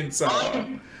audience are.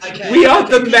 Okay, We are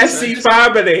the messy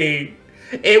family.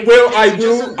 It will.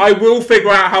 I will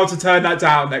figure out how to turn that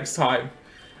down next time.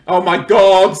 Oh my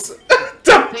God!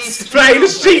 Don't play the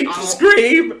sheep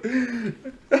scream.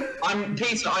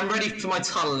 Peter, I'm ready for my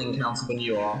tunneling encounter when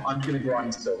you are. I'm gonna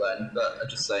grind till then, but I'm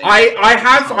just saying.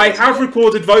 I have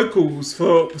recorded vocals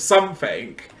for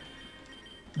something.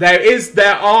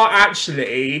 There are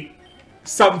actually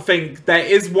something. There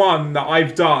is one that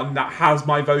I've done that has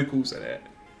my vocals in it.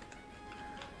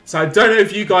 So I don't know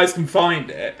if you guys can find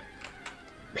it.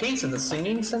 Peter, the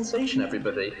singing sensation,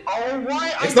 everybody. Oh,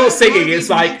 why? It's not singing. It's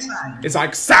like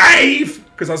save,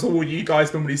 because that's all you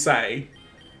guys normally say.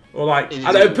 Or like,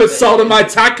 I don't put salt on my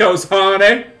tacos,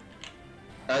 honey.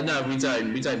 No, we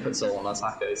don't. We don't put salt on our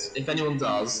tacos. If anyone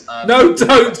does, no,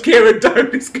 don't, Kieran,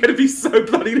 don't. It's gonna be so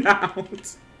bloody loud.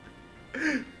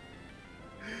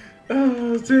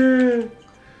 Oh dear.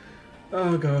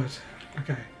 Oh God.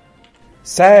 Okay.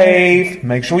 Save.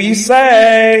 Make sure you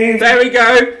save. There we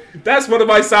go. That's one of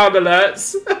my sound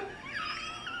alerts.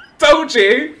 Told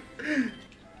you.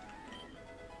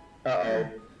 Uh-oh.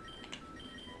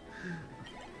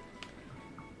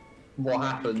 What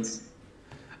happens?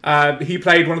 He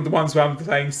played one of the ones where I'm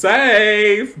saying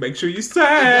save. Make sure you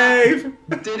save.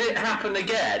 Did it happen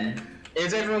again?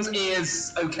 Is everyone's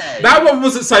ears okay? That one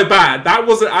wasn't so bad. That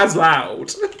wasn't as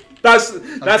loud.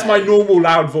 That's my normal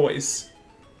loud voice.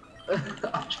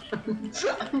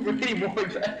 I'm really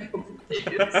worried for everyone's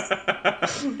ears.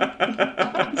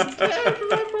 I'm scared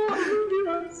for everyone's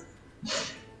ears.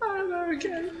 Oh,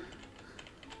 okay.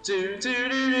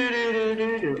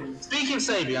 Speaking of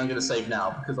saving, I'm gonna save now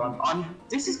because I'm.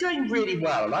 This is going really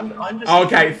well. I'm just.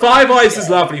 Okay, Five Eyes is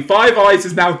lovely. Five Eyes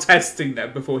is now testing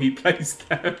them before he plays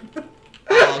them.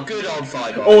 Oh, good old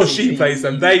Five Eyes. Or she plays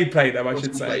them. They play them, I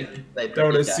should say.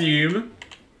 Don't assume.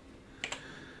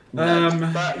 No,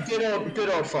 but good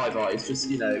old Five Eyes. Just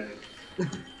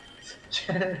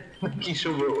making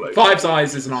sure we're all okay. Five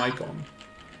Eyes is an icon.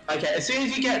 Okay, as soon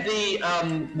as you get the,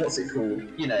 what's it called?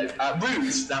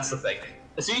 Route, that's the thing.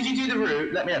 As soon as you do the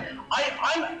route, let me know.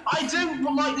 I don't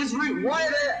like this route. Why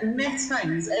are there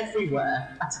metangs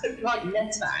everywhere? I don't like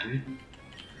metang.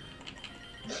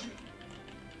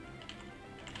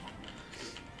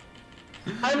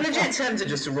 I'm legit tempted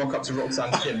just to rock up to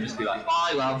Roxanne's gym and just be like,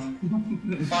 bye, love.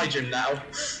 My gym now.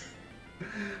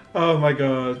 Oh my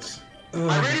God. Oh,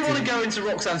 I really want to go into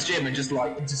Roxanne's gym and just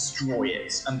like destroy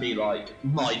it and be like,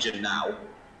 my gym now.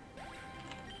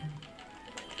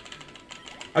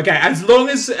 Okay, as long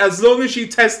as you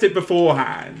test it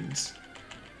beforehand,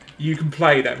 you can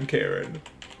play them, Kieran.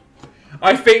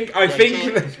 I think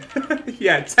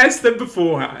yeah, test them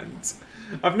beforehand.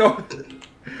 I've not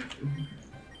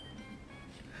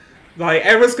like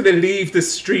everyone's gonna leave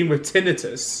this stream with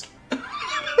tinnitus.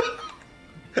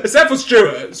 Except for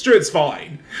Stuart. Stuart's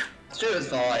fine. Stuart's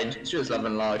fine. Stuart's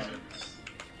loving life.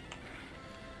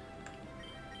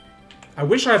 I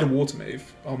wish I had a water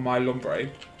move on my Lombre.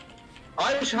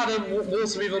 I wish I had a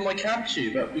water move on my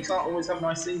Cabbage, but we can't always have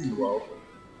nice things in the world.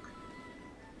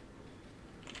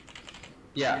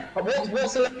 Yeah.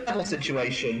 What's the level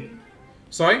situation?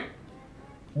 Sorry?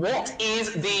 What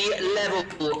is the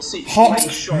level situation? Hot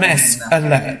mess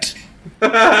alert.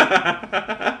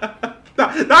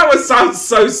 That one sounds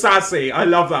so sassy. I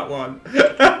love that one.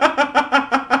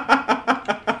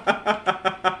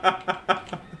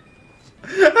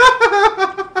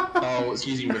 Oh, it's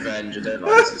using revenge. I don't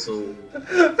like this at all.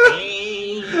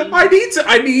 I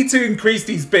need to increase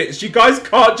these bits. You guys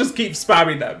can't just keep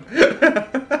spamming them.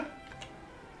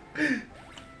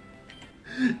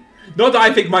 Not that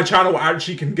I think my channel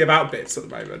actually can give out bits at the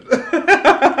moment.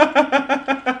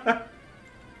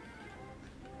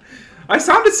 I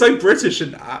sounded so British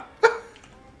in that.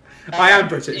 I am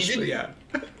British, but yeah.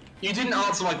 You didn't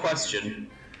answer my question.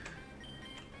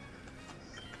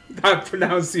 That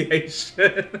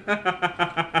pronunciation.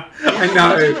 I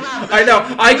know.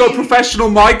 I got professional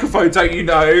microphone, don't you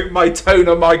know? My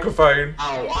toner microphone.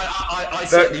 Oh, I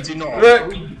certainly do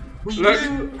not. We Look,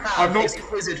 do have I'm not-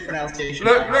 exquisite pronunciation.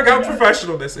 Look how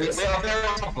professional this is. We are very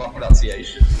on top of our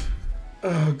pronunciation.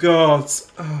 Oh God,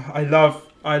 oh, I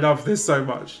love this so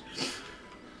much.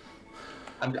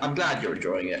 I'm glad you're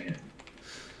enjoying it.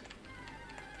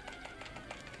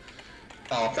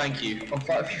 Oh, thank you. I'm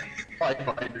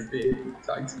 500 beer.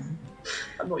 Thanks.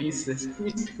 I'm not used to this. I'm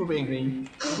used to people being mean.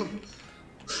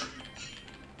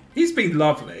 He's been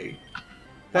lovely.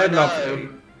 They're lovely.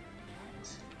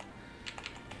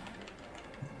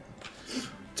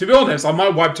 To be honest, I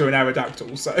might wipe to an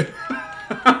Aerodactyl, so... No,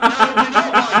 we're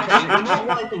not wiping. We're not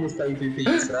wiping this baby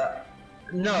pizza.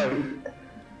 No.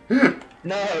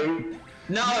 No.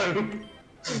 No.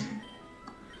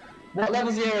 What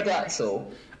level's the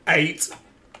Aerodactyl? 8.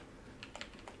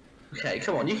 Okay,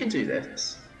 come on, you can do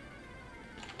this.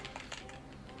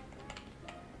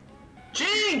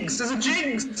 Jinx! There's a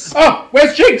Jinx! Oh,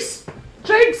 where's Jinx?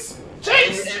 Jinx!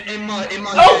 Jinx! In my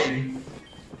Oh! game.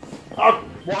 Oh,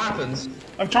 What happens?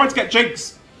 I'm trying to get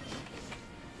Jinx.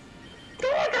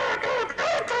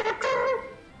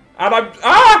 And I'm...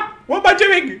 Ah! What am I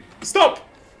doing? Stop!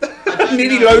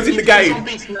 Nearly loading the game.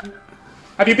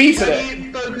 Have you beaten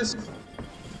it?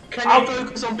 Can you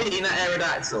focus on beating that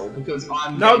Aerodactyl? Because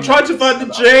I'm... No, I'm trying to find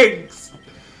the Jinx.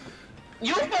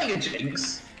 You're playing a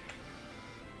Jinx?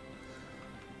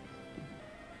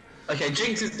 Okay,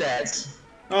 Jinx is dead.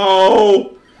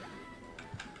 Oh!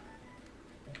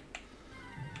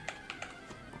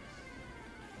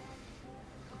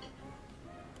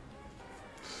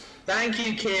 Thank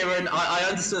you, Kieran. I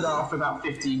understood after about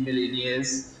 15 million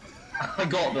years. I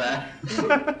got there.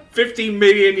 15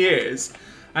 million years.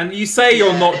 And you say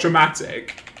you're not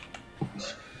dramatic.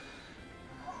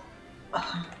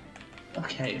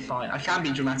 Okay, fine. I can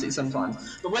be dramatic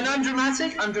sometimes. But when I'm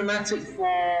dramatic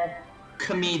for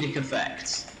comedic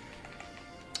effect.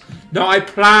 No, I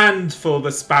planned for the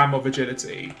spam of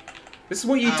agility. This is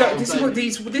what you don't.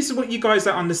 This is what you guys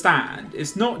don't understand.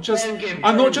 It's not just.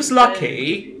 I'm not just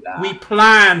lucky. We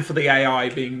plan for the AI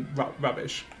being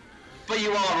rubbish. But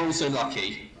you are also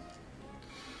lucky.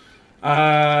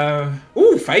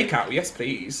 Ooh, fake out. Yes,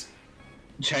 please.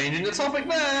 Changing the topic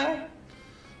there.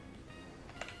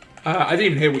 I didn't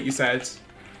even hear what you said.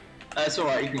 It's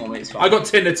alright. Ignore me. It's fine. I got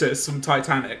tinnitus from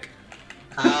Titanic.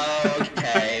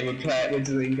 Okay, we're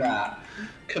doing that.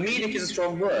 Comedic is a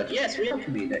strong word. Yes, we are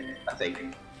comedic. I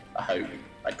think. I hope.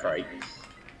 I pray.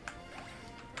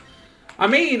 I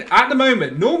mean, at the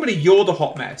moment, normally you're the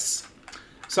hot mess,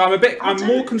 so I'm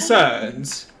more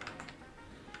concerned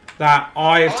that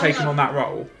I have taken on that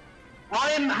role.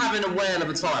 I am having a whale of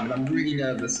a time, and I'm really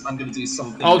nervous. I'm going to do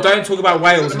something. Oh, don't talk about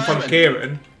whales in front of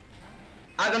Kieran.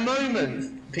 At the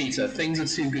moment, Peter, things are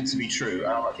too good to be true.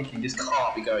 And I'm thinking this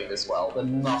can't be going this well. There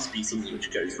must be something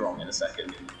which goes wrong in a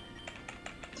second.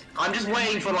 I'm just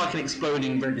waiting for like an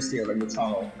exploding bridge of steel in the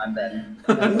tunnel, and then...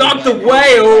 Not the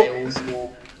whale!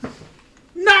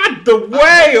 Not the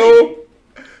whale!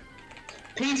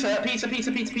 Peter, are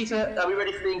we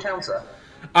ready for the encounter?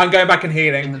 I'm going back and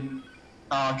healing.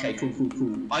 Oh, okay, cool.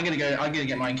 I'm gonna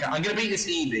get my encounter. I'm gonna beat this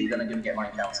Eevee, then I'm gonna get my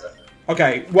encounter.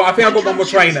 Okay, well I think I've got one more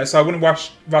trainer, so I wouldn't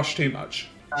rush too much.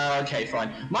 Okay,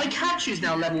 fine. My catch is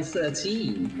now level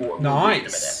 13.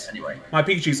 Nice. Anyway. My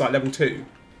Pikachu's like level 2.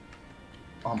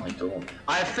 Oh my god.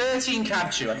 I have 13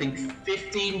 Capture, I think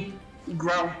 15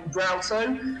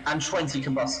 Growlithe, and 20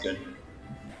 Combustion.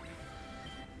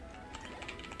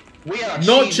 We are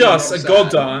Not just a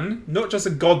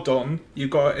Goddon, you've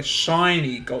got a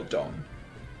shiny Goddon.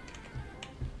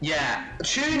 Yeah.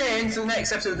 Tune in to the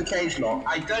next episode of the Cage Lock.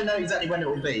 I don't know exactly when it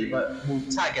will be, but we'll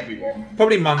tag everyone.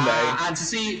 Probably Monday. And to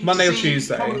see... Monday or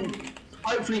Tuesday.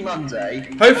 Hopefully Monday.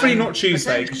 Hopefully not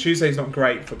Tuesday, because Tuesday's not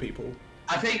great for people.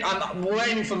 I think we're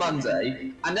aiming for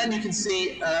Monday, and then you can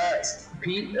see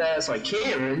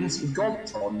Kieran's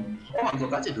Goddon. Oh my god,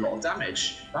 that did a lot of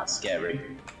damage. That's scary.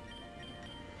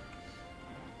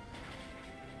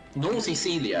 Naughty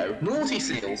Celio. Naughty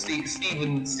Seal.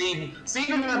 Stephen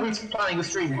was planning a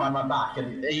stream behind my back,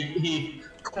 and he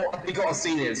got a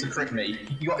Celio to crit me.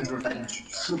 He got his revenge.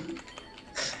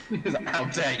 He was like, how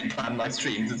dare you plan my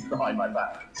streams behind my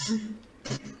back?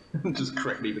 Just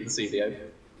crit me with the Celio.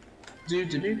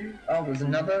 Oh, there's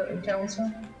another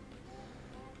encounter.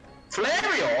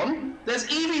 Flareon? There's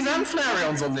Eevees and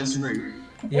Flareons on this route.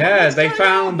 Yeah, they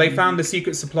found the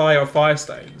secret supply of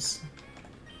Firestones.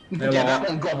 That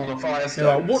one gobbled a Firestones.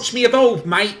 They're like, watch me evolve,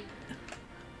 mate.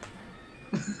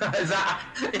 is that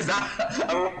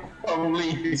a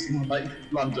release from like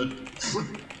London?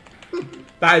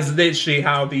 That is literally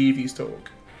how the Eevees talk.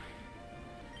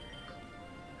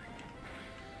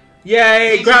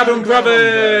 Yay, He's Groudon got the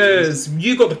Brothers!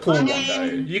 You got the cool I one mean- though.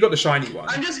 You got the shiny one.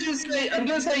 I'm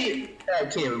gonna say,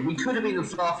 Kieran, we could have been the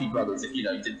Fluffy brothers if, you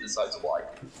know, didn't decide to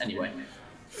wipe. Anyway.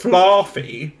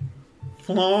 Fluffy.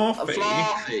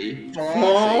 Fluffy.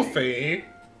 Fluffy.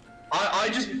 I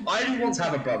just want to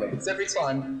have a brother, because every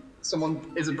time someone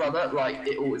is a brother, like,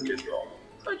 it always goes wrong.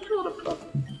 I just want a brother.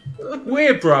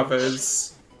 We're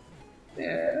brothers.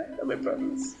 Yeah, we're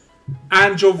brothers.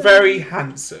 And you're very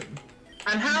handsome.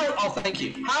 And thank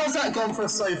you. How's that gone for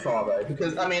us so far, though?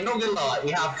 Because, I mean, not gonna lie, we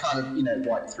have kind of, you know,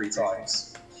 wiped 3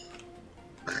 times.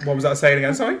 What was that saying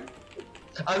again, sorry?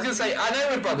 I was gonna say, I know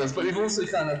we're brothers, but we've also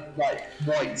kind of, like,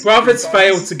 wiped. Brothers 3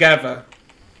 fail times. together.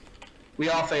 We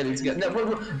are failing to get. No,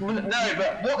 but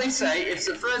what they say is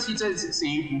at first you don't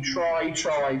succeed, you try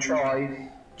again.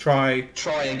 Try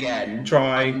again.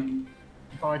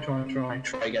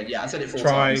 Yeah, I said it 4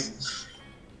 times.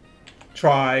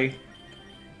 Try.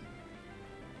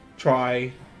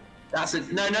 That's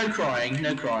it. No crying.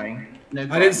 No crying.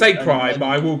 I didn't say cry, but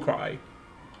I will cry.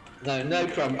 No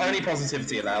crying. Only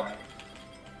positivity allowed.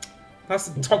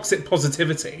 That's toxic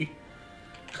positivity.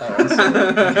 Oh, I'm sorry.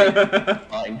 Okay,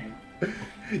 fine.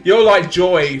 You're like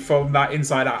Joy from that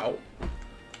Inside Out.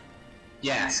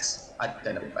 Yes. I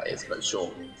don't know what that is, but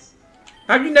sure.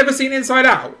 Have you never seen Inside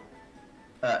Out?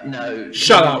 No.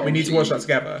 Shut up, we need to watch that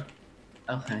together.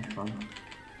 Okay, fine.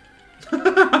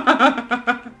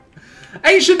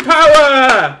 Ancient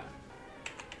power!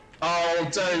 Oh,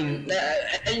 don't.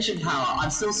 Ancient power. I'm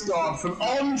still scarred from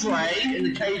Andre in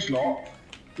the cage lock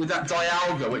with that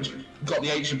Dialga, which got the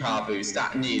ancient power boost.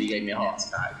 That nearly gave me a heart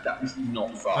attack. That was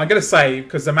not fun. I'm gonna say,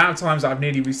 because the amount of times I've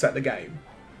nearly reset the game.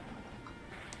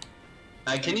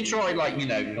 Can you try, like, you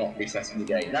know, not resetting the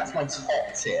game? That's my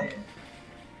top tier.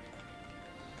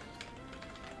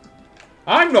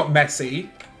 I'm not messy.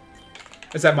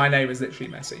 Except my name is literally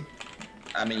Messy.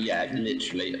 I mean, yeah,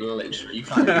 literally. You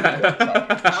can't even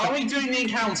Are we doing the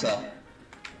encounter?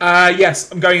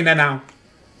 Yes, I'm going in there now.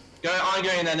 I'm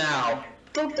going there now.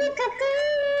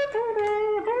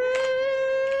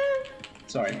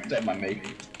 Sorry, don't mind me.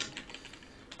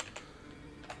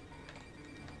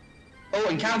 Oh,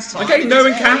 encounter time. Okay, no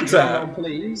encounter.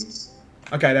 Please.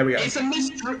 Okay, there we go. It's a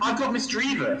I've got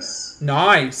Misdreavus.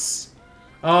 Nice.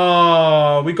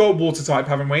 Oh, we got water type,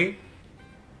 haven't we?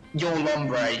 Your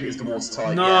Lombre is the water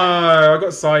type. No, yeah. I got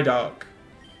Psyduck.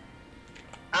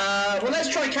 Well, let's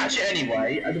try catch it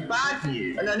anyway. The bad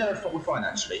news. No, we're fine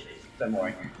actually. Don't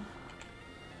worry.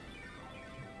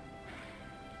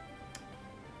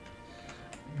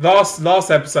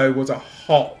 Last episode was a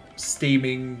hot,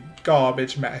 steaming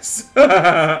garbage mess.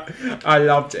 I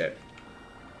loved it.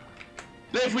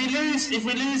 But if we lose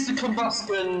the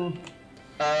Combustion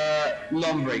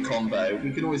Lombre combo,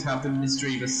 we can always have the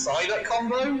Misdreavus Psyduck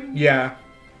combo. Yeah.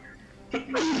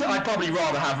 I'd probably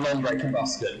rather have Lombre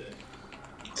Combustion,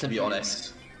 to be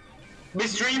honest.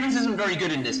 Misdreavus isn't very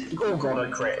good in this. Oh god, I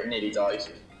crit! It nearly died.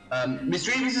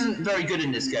 Misdreavus isn't very good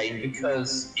in this game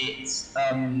because it's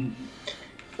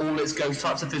all its ghost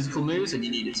types are physical moves, and you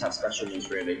need it to have special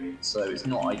moves really. So it's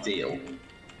not ideal.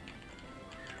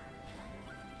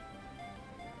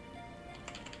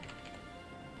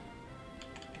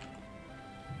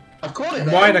 I've caught it.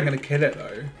 Why am I going to kill it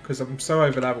though? Because I'm so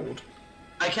over leveled.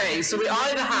 Okay, so we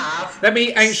either have. Let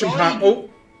me ancient power. Oh.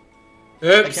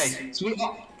 Oops. Okay, so we.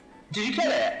 Did you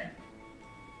kill it?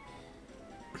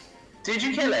 Did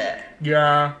you kill it?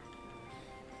 Yeah.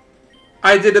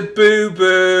 I did a boo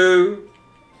boo.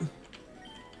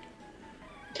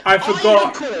 I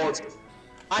forgot.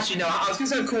 Actually, no. I was going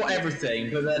to say I caught everything,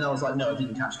 but then I was like, no, I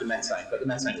didn't catch the Metang. But the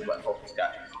Metang was quite possible to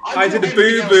catch. I did a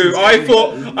boo boo.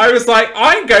 I was like,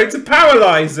 I'm going to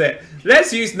paralyze it.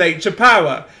 Let's use nature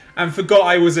power. And forgot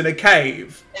I was in a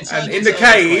cave. And in the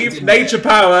cave, nature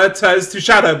power turns to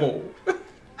Shadow Ball.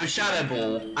 A Shadow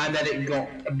Ball, and then it got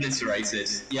obliterated.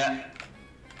 Yeah.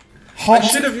 Hot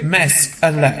mess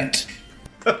alert.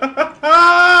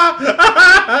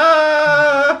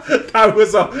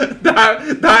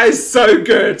 That is so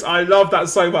good. I love that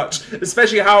so much,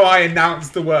 especially how I announce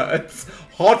the words.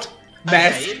 Hot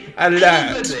mess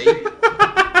alert.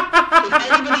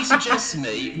 If anybody suggests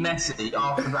me messy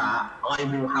after that, I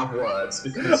will have words.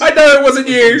 Because I know it wasn't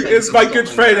you. It's my good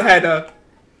friend Heather.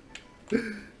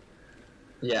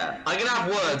 Yeah, I'm gonna have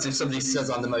words if somebody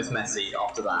says I'm the most messy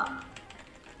after that.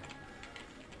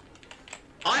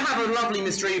 I have a lovely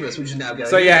Misdreavus, which is now going.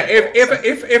 So yeah,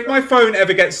 if my phone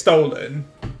ever gets stolen,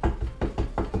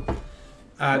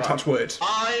 touch wood,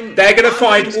 they're gonna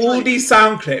find all these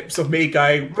sound clips of me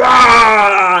going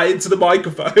rah into the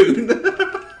microphone.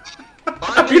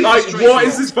 I'd be like, what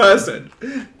is this person?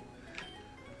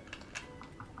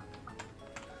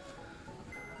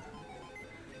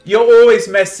 You're always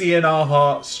messy in our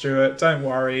hearts, Stuart. Don't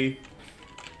worry.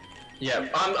 Yeah,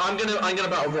 I'm gonna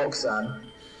battle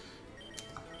Roxanne.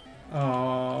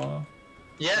 Aww.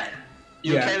 Yeah?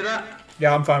 You okay with that?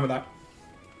 Yeah, I'm fine with that.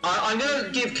 I'm gonna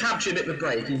give Capture a bit of a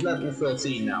break. He's level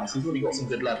 13 now, so he's already got some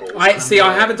good levels. I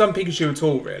haven't done Pikachu at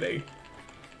all, really.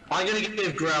 I'm gonna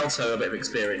give Growlithe a bit of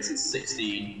experience. It's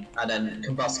 16, and then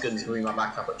Combusken's bring that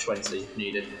back up at 20 if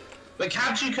needed. But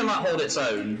Capture can like hold its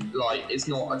own. Like, it's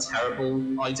not a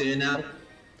terrible idea now.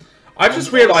 I've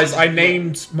just realised I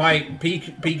named my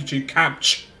Pikachu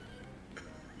Cabch.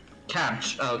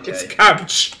 Cabch, okay. It's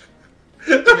Cabch.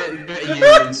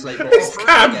 It's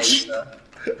Cabch.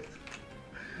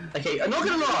 Okay, I'm not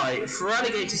gonna lie,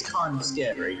 Feraligator's kind of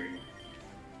scary.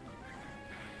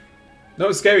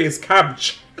 Not scary, it's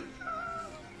Cabch.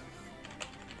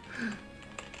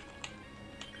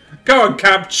 Go on,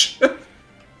 Cabch.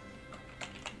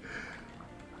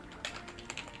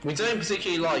 We don't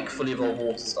particularly like fully evolved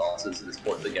water starters at this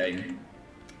point of the game.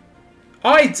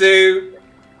 I do.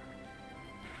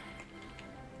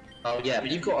 Oh yeah,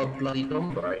 but you've got a bloody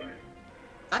Dombre.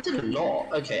 That did a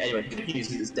lot. Okay, anyway, good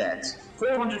news is it's dead.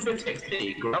 450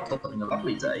 XP, Growlithe having a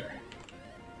lovely day.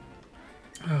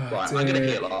 Right, I'm gonna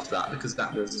heal after that because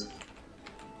that was...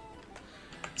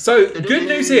 So, good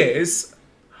news is...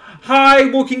 Hi,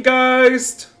 Walking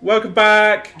Ghost! Welcome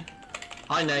back!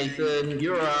 Hi Nathan,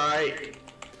 you're alright.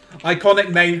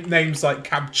 Iconic names like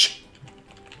Cabch.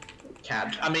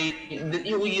 Cabch. I mean,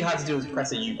 all you had to do was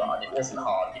press a U button. It wasn't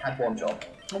hard. You had one job.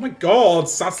 Oh my god,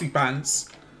 sassy pants.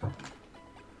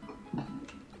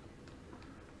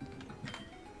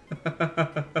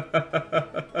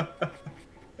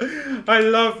 I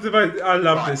love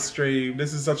this stream.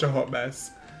 This is such a hot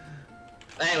mess.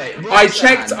 Anyway, I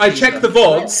checked the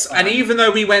VODs, and even though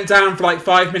we went down for like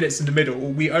 5 minutes in the middle,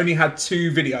 we only had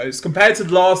 2 videos compared to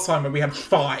the last time where we had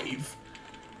 5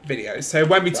 videos. So it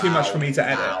won't be too much for me to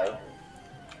edit. Wow.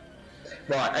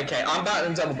 Right, okay, I'm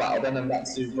battling double battle, then I'm back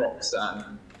to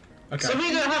Roxanne. Okay. So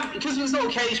we don't have, because it's not a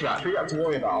cage match, we don't have to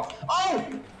worry about. Oh!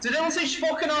 Did anyone say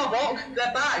Shbok and Arbok?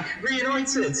 They're back,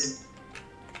 reunited!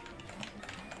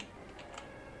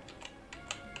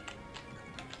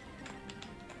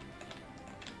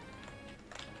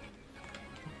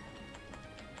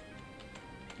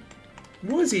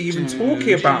 What is he even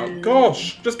talking about?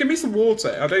 Gosh, just give me some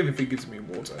water. I don't even think he gives me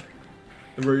water.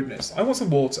 The rudeness. I want some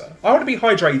water. I want to be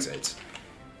hydrated.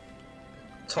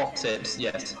 Top tips,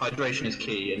 yes. Hydration is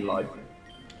key in life.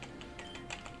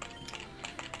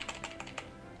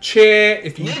 Cheer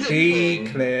if you be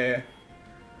clear.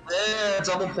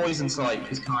 Double poison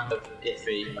type is kind of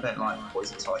iffy. I don't like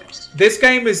poison types. This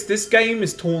game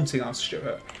is taunting us,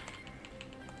 Stuart.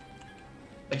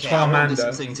 Okay, Charmander. I want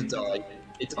this thing to die.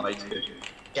 It died. Good.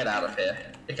 Get out of here.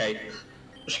 Okay.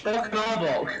 Shbok and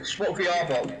Arbok. Shbok v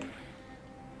Arbok.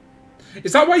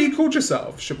 Is that why you called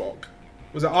yourself Shbok?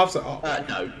 Was it after Arbok?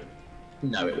 No.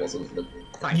 No, it wasn't.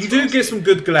 You do get some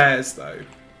good glares, though.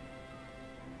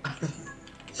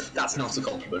 That's not a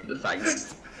compliment, but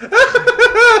thanks.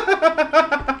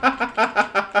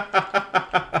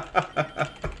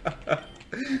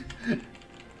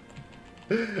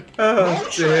 Oh,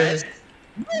 dear.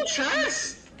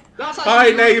 Moltres! Hi,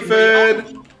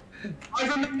 Nathan!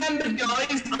 I've remembered,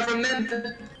 guys. I've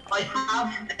remembered. I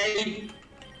have a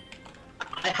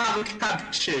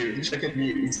Pikachu which I can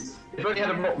use. If only had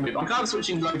a rock move. I'm kind of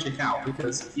switching Logic out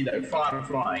because, you know, fire and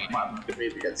flying might have a good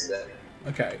move against it.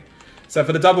 Okay. So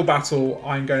for the double battle,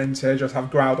 I'm going to just have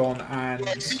Groudon and...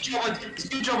 Yeah, it's a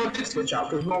good job I did switch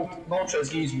out because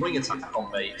Moltres use Wing Attack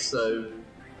on me, so...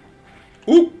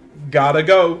 Ooh! Gotta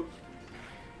go!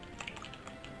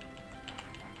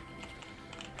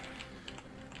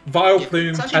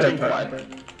 Vileplume Pelipper.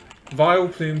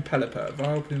 Vileplume Pelipper.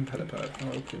 Vileplume Pelipper.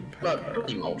 Vileplume Pelipper. Look,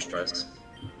 bloody Moltres.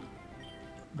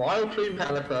 Vileplume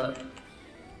Pelipper.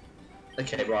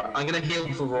 Okay, right. I'm gonna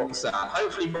heal for Roxanne.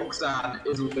 Hopefully Roxanne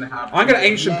is gonna have... I'm gonna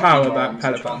Ancient Power that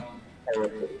Pelipper.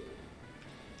 And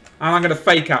I'm gonna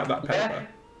fake out that Pelipper. Yeah.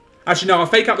 Actually, no, I'll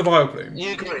fake out the Vileplume.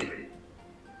 You agree?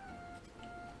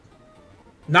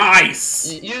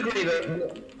 Nice! You agree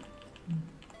that...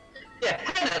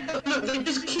 Yeah, look, they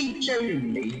just keep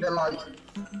showing me. They're like...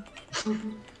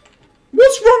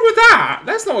 What's wrong with that?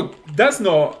 That's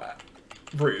not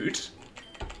rude.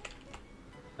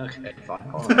 Okay,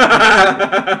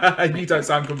 fine. You don't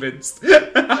sound convinced.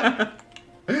 I'm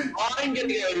gonna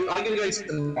go to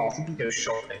the mall. I'm gonna go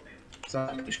shopping. So I'm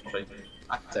gonna go shopping.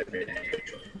 I don't really go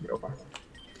shopping real fast.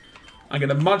 I'm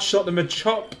gonna Mudshot the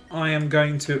Machop. I am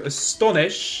going to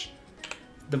Astonish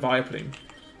the Vileplume.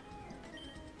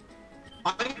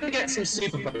 I'm gonna get some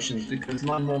super potions because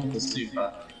my mom's a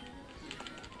super.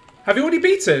 Have you already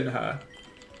beaten her?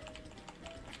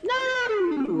 No,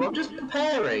 I'm just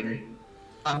preparing.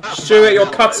 Stuart, you're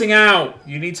cutting out.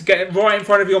 You need to get right in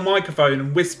front of your microphone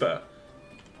and whisper.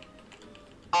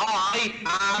 I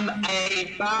am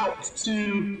about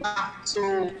to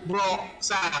battle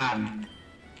Roxanne.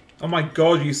 Oh my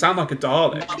god, you sound like a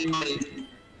Dalek.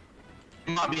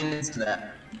 It might be an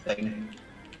internet thing.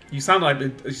 You sound like a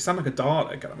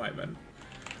Dalek at the moment.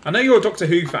 I know you're a Doctor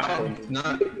Who fan. Oh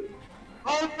no!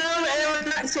 Oh no!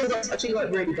 Aerodactyl. That's actually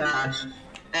like really bad.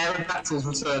 Aerodactyl's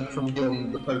returned from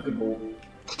beyond the Pokeball.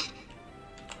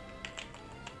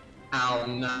 Oh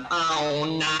no! Oh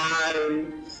no!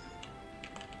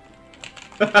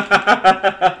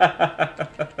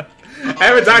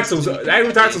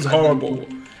 Aerodactyl's horrible.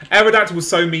 Aerodactyl was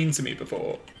so mean to me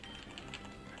before.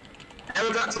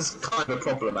 Aerodactyl's kind of a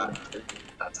problem, actually.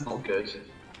 That's not good.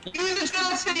 Use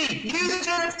agility! Use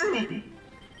agility!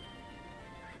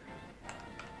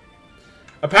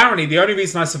 Apparently, the only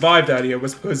reason I survived earlier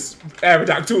was because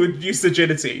Aerodactyl used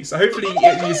agility. So hopefully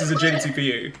it uses agility for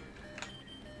you.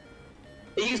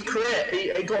 He used crit.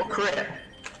 He got crit.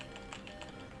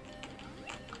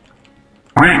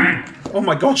 Oh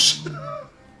my gosh.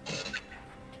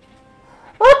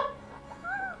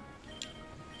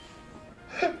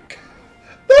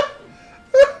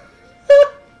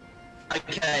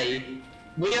 Okay,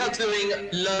 we are doing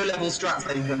low-level strats,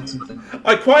 ladies and gentlemen.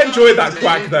 I quite enjoyed that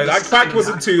quack though. That quack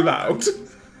wasn't too loud.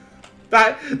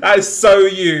 That is so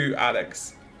you,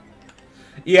 Alex.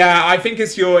 Yeah, I think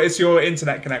it's your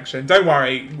internet connection. Don't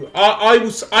worry.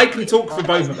 I can talk for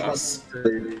both of us.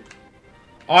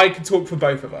 I can talk for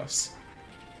both of us.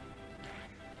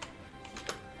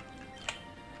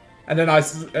 And then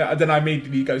I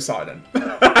immediately go silent.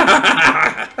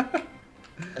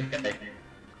 Okay.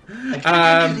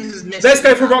 Let's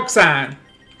go for Roxanne.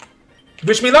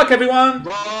 Wish me luck, everyone.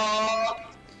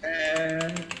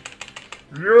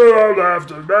 You don't have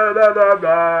to.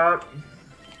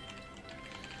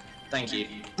 Thank you.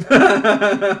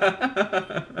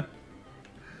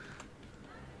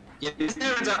 Yeah, this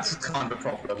Aerodactyl's kind of a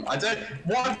problem. I don't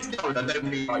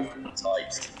really like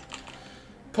types.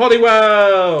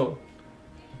 Poliwell.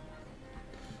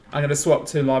 I'm gonna swap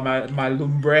to like my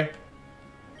Lumbre.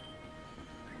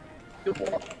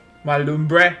 My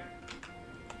Lumbre.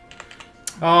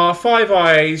 Ah, 5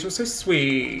 Eyes, you're so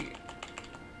sweet.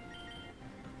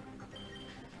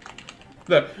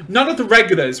 Look, none of the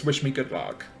regulars wish me good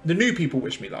luck. The new people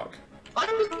wish me luck.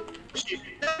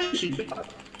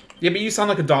 Yeah, but you sound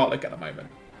like a Dalek at the moment.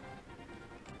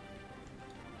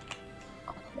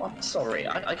 Oh, I'm sorry,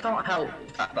 I can't help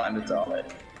the fact that I'm a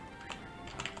Dalek.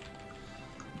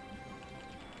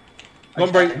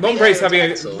 Lombre's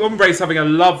having a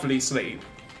lovely sleep.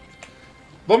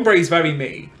 Lombre's very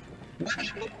me.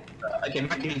 Okay,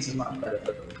 Macanesis is much better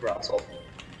than Rattle.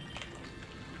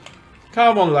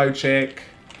 Come on, low chick.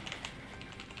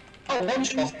 Oh, one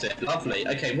shot it. Lovely.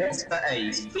 Okay, what's the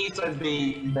A's? Please don't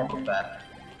be one of that.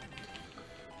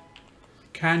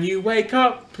 Can you wake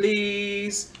up,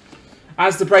 please?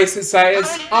 As the bracelet says,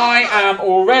 I am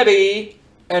already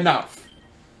enough.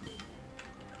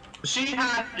 She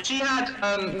had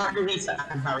Margarita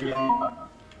and Harriana.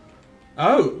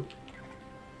 Oh.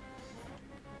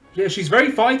 Yeah, she's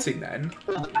very fighting then.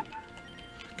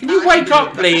 Can you wake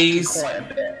up, please?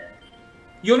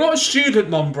 You're not a student,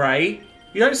 Mombre.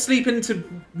 You don't sleep into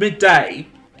midday.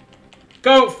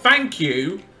 Go, thank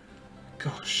you.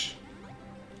 Gosh.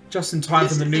 Just in time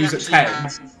for the news at 10.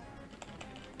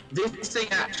 This thing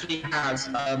actually has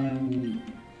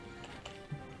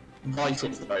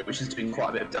vitals though, which is doing quite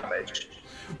a bit of damage.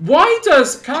 Why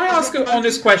does... Can I ask an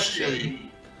honest question?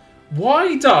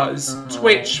 Why does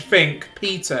Twitch think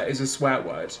Peter is a swear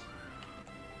word?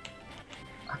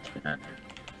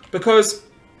 Because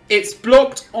it's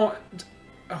blocked on...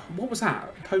 what was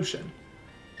that? A potion?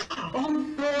 Oh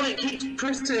my god, it keeps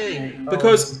critting!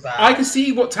 Because I can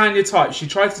see what Tanya typed. She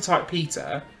tried to type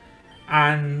Peter,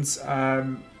 and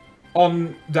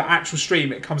on the actual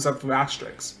stream it comes up with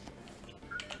asterisks.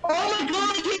 Oh my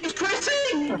god, it keeps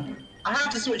critting! I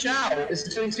have to switch out.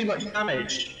 It's doing too much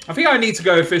damage. I think I need to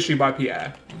go officially by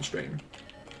Pierre on stream.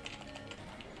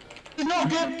 It's not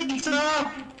good,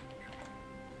 Peter!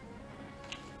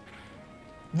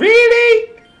 Really?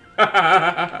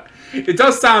 It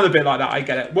does sound a bit like that, I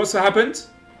get it. What's happened?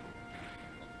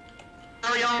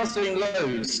 Ariana's doing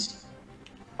lows.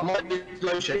 I might do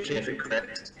low shaking if it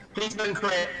crits. Please don't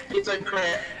crit. Please don't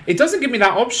crit. It doesn't give me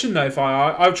that option though,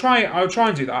 Fire. I'll try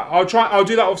and do that. I'll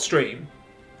do that off stream.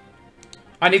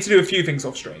 I need to do a few things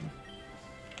off stream.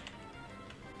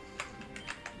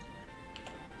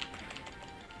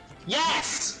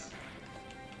 Yes!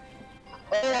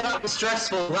 Oh, that was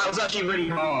stressful. That was actually really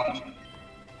hard.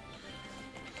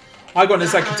 I got an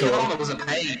That executor. was a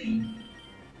pain.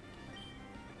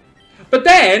 But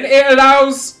then it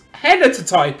allows Henna to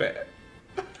type it.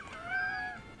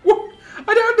 What?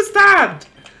 I don't understand.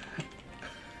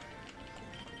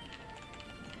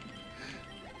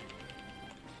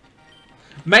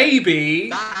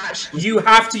 Maybe you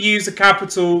have to use a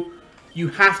capital. You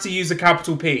have to use a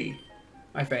capital P.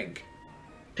 I think.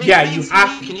 Yeah, you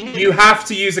have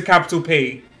to use a capital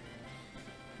P.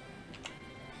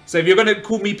 So if you're going to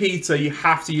call me Peter, you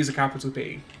have to use a capital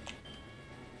P.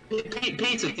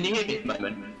 Peter, can you hear me at the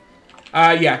moment?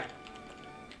 Yeah.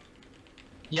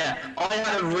 Yeah, I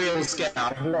had a real scare.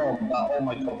 Oh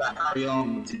my god, that carry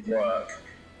on didn't work.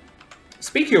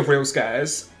 Speaking of real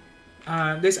scares,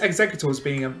 this executor is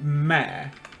being a mare.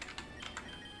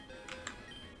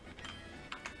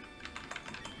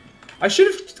 I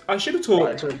should have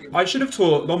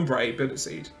taught Lombre Bullet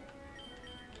Seed.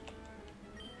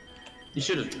 You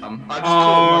should have done.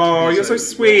 Oh, you're so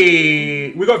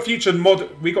sweet. We got future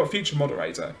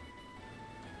moderator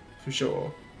for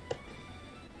sure.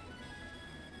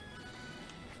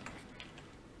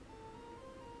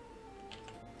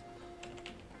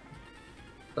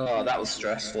 Oh, that was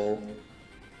stressful.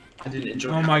 I didn't enjoy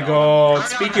it. Oh my god.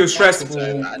 Speaking of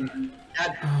stressful.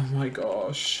 Oh my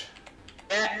gosh.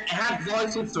 It had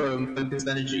Vital Throw and Focused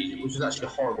Energy, which was actually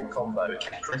a horrible combo. It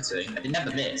kept critting, and it never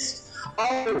missed.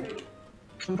 Oh!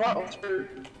 Vital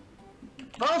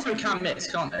Throw can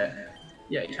miss, can't it?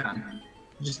 Yeah, it can.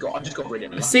 I just got really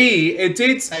unlucky. See, it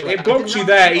did. Anyway, it blocked you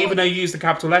there, even though you used the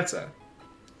capital letter.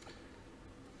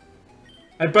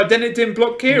 But then it didn't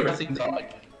block Kieran.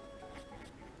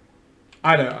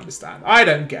 I don't understand. I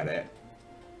don't get it.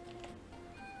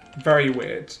 Very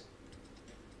weird.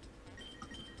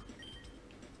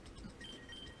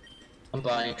 I'm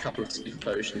buying a couple of super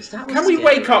potions. Can we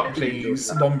wake up,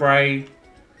 please, Lombre?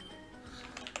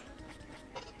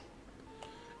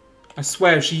 I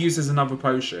swear, if she uses another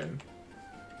potion.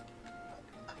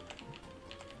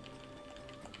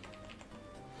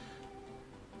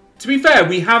 To be fair,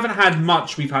 we haven't had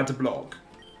much we've had to block.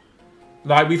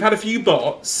 Like, we've had a few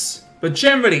bots, but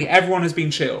generally everyone has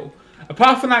been chill.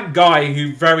 Apart from that guy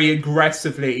who very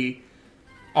aggressively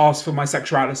asked for my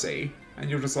sexuality. And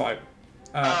you're just like,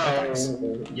 thanks.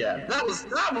 Yeah, that was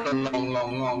a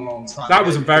long time That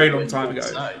was a very long time ago.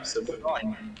 So we're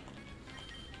fine.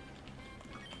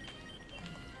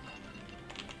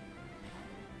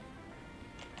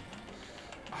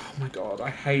 Oh my god, I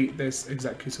hate this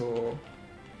executor.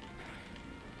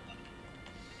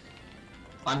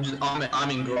 I'm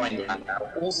in grind land now.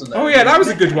 Also, oh yeah, that was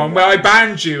a good one where I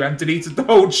banned you and deleted the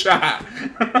whole chat.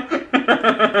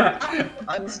 I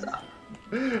understand.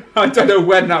 I don't know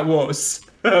when that was,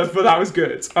 but that was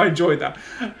good. I enjoyed that.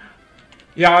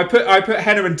 Yeah, I put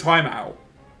Henna in timeout.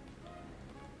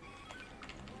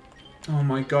 Oh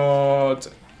my god!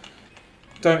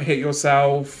 Don't hit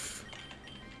yourself.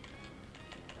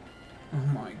 Oh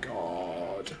my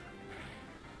god!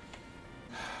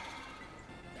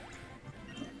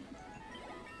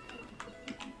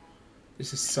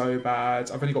 This is so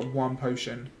bad. I've only got one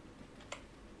potion.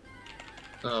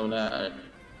 Oh no.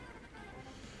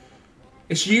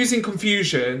 It's using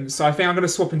confusion, so I think I'm going to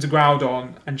swap into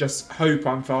Groudon and just hope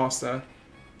I'm faster.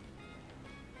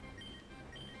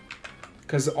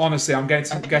 Because honestly, I'm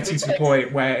getting to the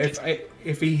point where if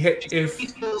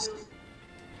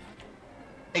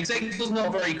Executor's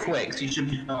not very quick, so you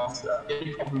should be faster. The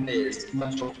only problem is,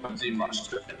 Nuzlocke won't do much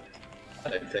to it. I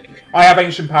don't think. I have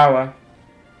Ancient Power.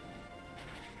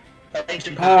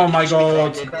 Oh my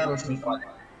god.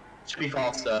 Should be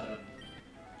faster.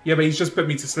 Yeah, but he's just put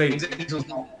me to sleep. Executor's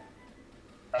not.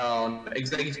 Oh,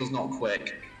 Executor's not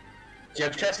quick. Do you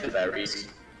have Chester berries?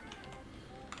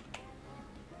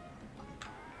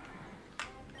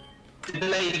 Did the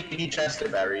lady give you Chester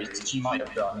berries? She might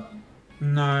have done.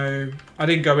 No, I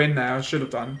didn't go in there. I should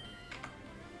have done.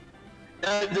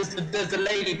 No, there's a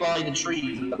lady by the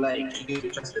trees in the lake. She gave you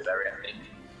Chester berry, I think.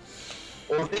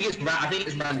 Or I think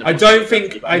it's random. I don't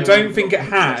think it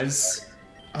has.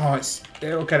 Oh, it's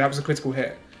okay. That was a critical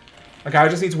hit. Okay, I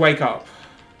just need to wake up.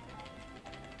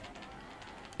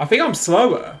 I think I'm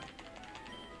slower.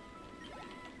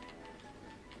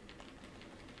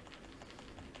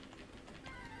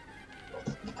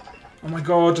 Oh my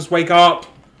god, just wake up.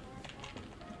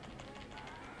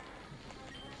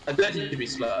 I don't think you should be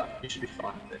slower. You should be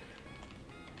fine with it.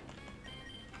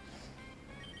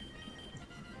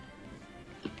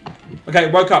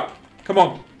 Okay, woke up. Come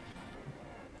on.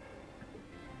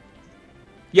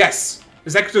 Yes!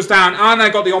 Executor's down, and I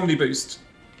got the Omni boost.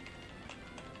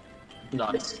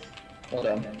 Nice. Well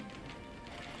done.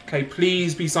 Okay,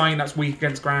 please be something that's weak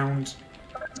against ground.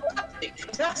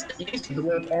 Fantastic. Using the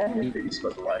word army boost, by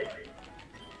the way.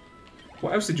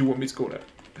 What else did you want me to call it?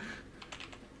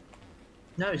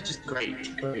 No, it's just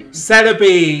great. Great.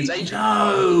 Celebi!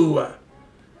 No!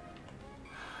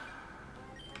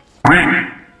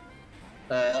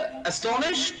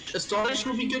 Astonished? Astonished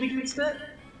will be good against it?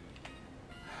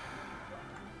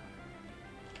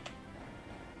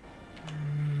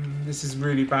 This is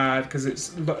really bad because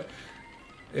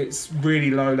it's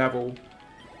really low level.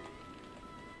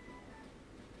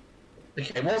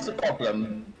 Okay, what's the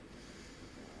problem?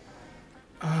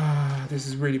 This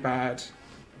is really bad.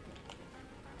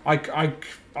 I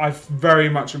very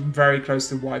much am very close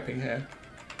to wiping here.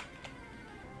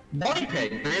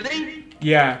 Wiping? Really?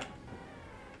 Yeah.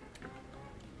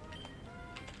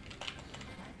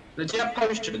 Did you have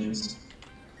potions?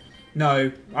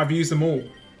 No, I've used them all.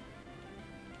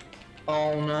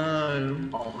 Oh no.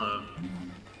 Oh no.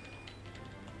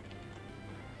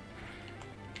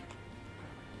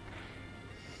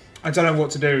 I don't know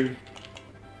what to do.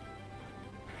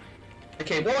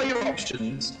 Okay, what are your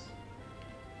options?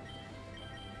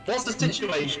 What's the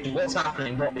situation? What's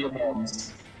happening? What are your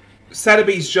ones?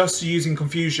 Celebi's just using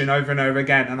confusion over and over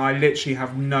again, and I literally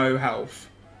have no health.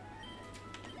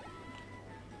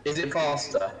 Is it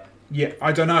faster? Yeah,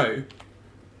 I don't know.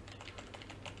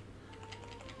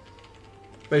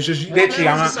 But it's just literally,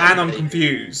 I'm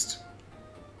confused.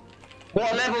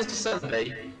 What level's the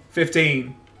Celebi?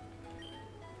 15.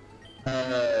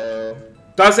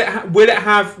 Does it? Will it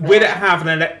have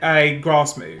a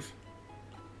grass move?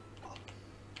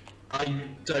 I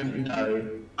don't know.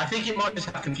 I think it might just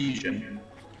have confusion.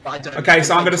 But I don't. Okay,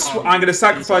 so I'm gonna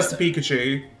sacrifice the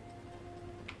Pikachu.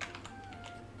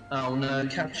 Oh no,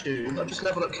 Capchu! I just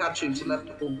leveled up Capchu to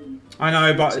level. I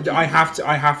know, but I have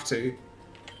to,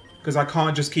 because I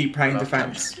can't just keep playing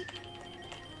defense. Capchu.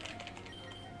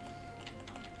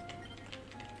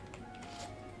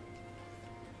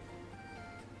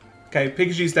 Okay,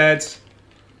 Pikachu's dead.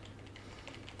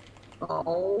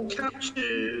 Oh,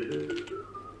 Capchu!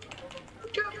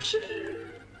 Capchu!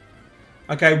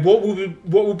 Okay, what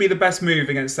will be the best move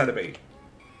against Celebi?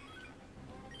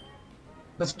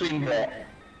 Between what?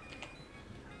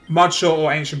 Mudshot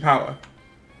or Ancient Power?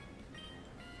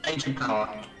 Ancient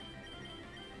Power.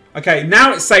 Okay,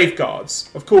 now it's Safeguards.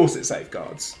 Of course it's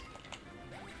Safeguards.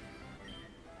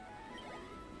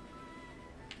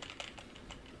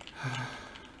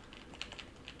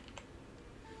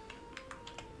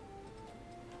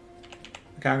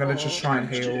 Okay, I'm gonna just try and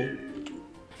heal.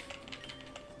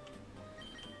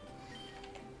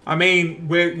 I mean,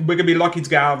 we're gonna be lucky to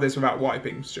get out of this without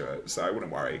wiping, Stuart, so I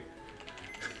wouldn't worry.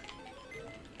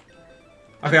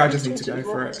 I think I just need to go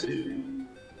for it.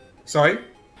 Sorry?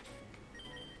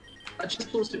 I just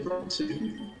forced it wrong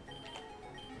too.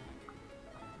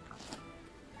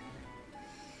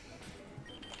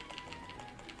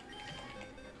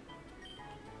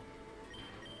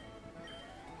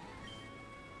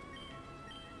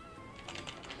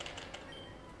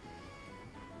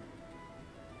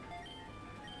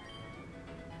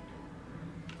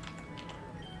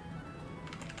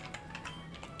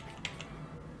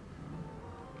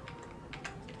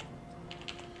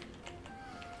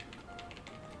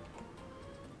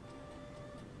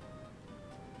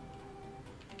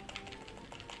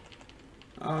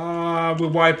 We're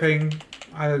wiping.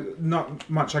 Not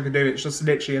much I can do. It's just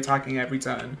literally attacking every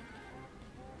turn.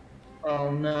 Oh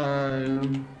no.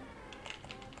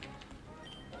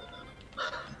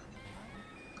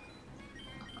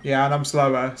 Yeah, and I'm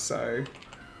slower, so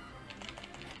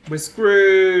we're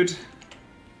screwed.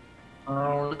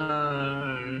 Oh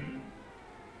no.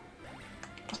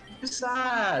 It's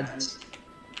sad.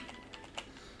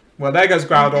 Well, there goes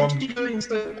Groudon.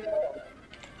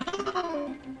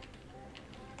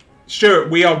 Stuart,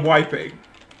 we are wiping.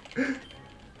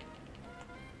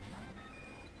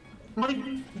 My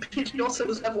Pidgeotto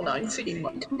was level 19,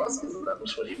 my Colossus is level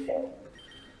 24.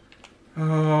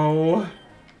 Oh.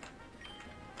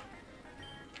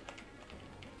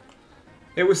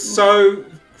 It was so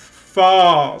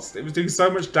fast. It was doing so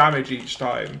much damage each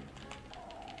time.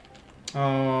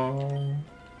 Oh.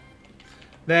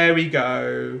 There we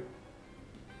go.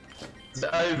 Is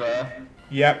it over?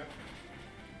 Yep.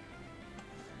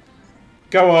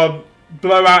 Go on.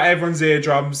 Blow out everyone's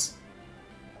eardrums.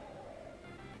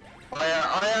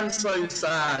 I am so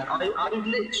sad. I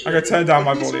literally... I'm going to turn down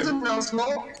my volume.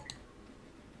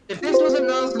 If this was a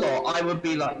Nuzlocke, I would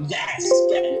be like, yes,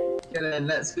 get in,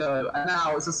 let's go. And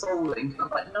now it's a Soulinke. I'm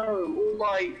like, no, all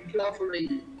my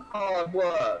lovely hard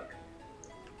work.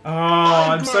 Oh,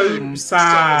 I'm so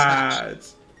sad.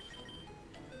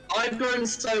 I've grown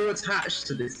so attached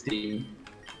to this team.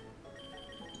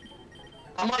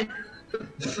 I might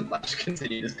just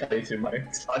continue this play to my own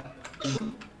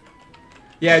time.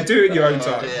 Yeah, do it in your own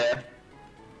time. Yeah.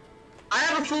 I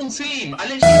have a full team. I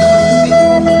literally have a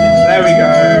full team. There we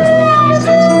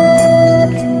go.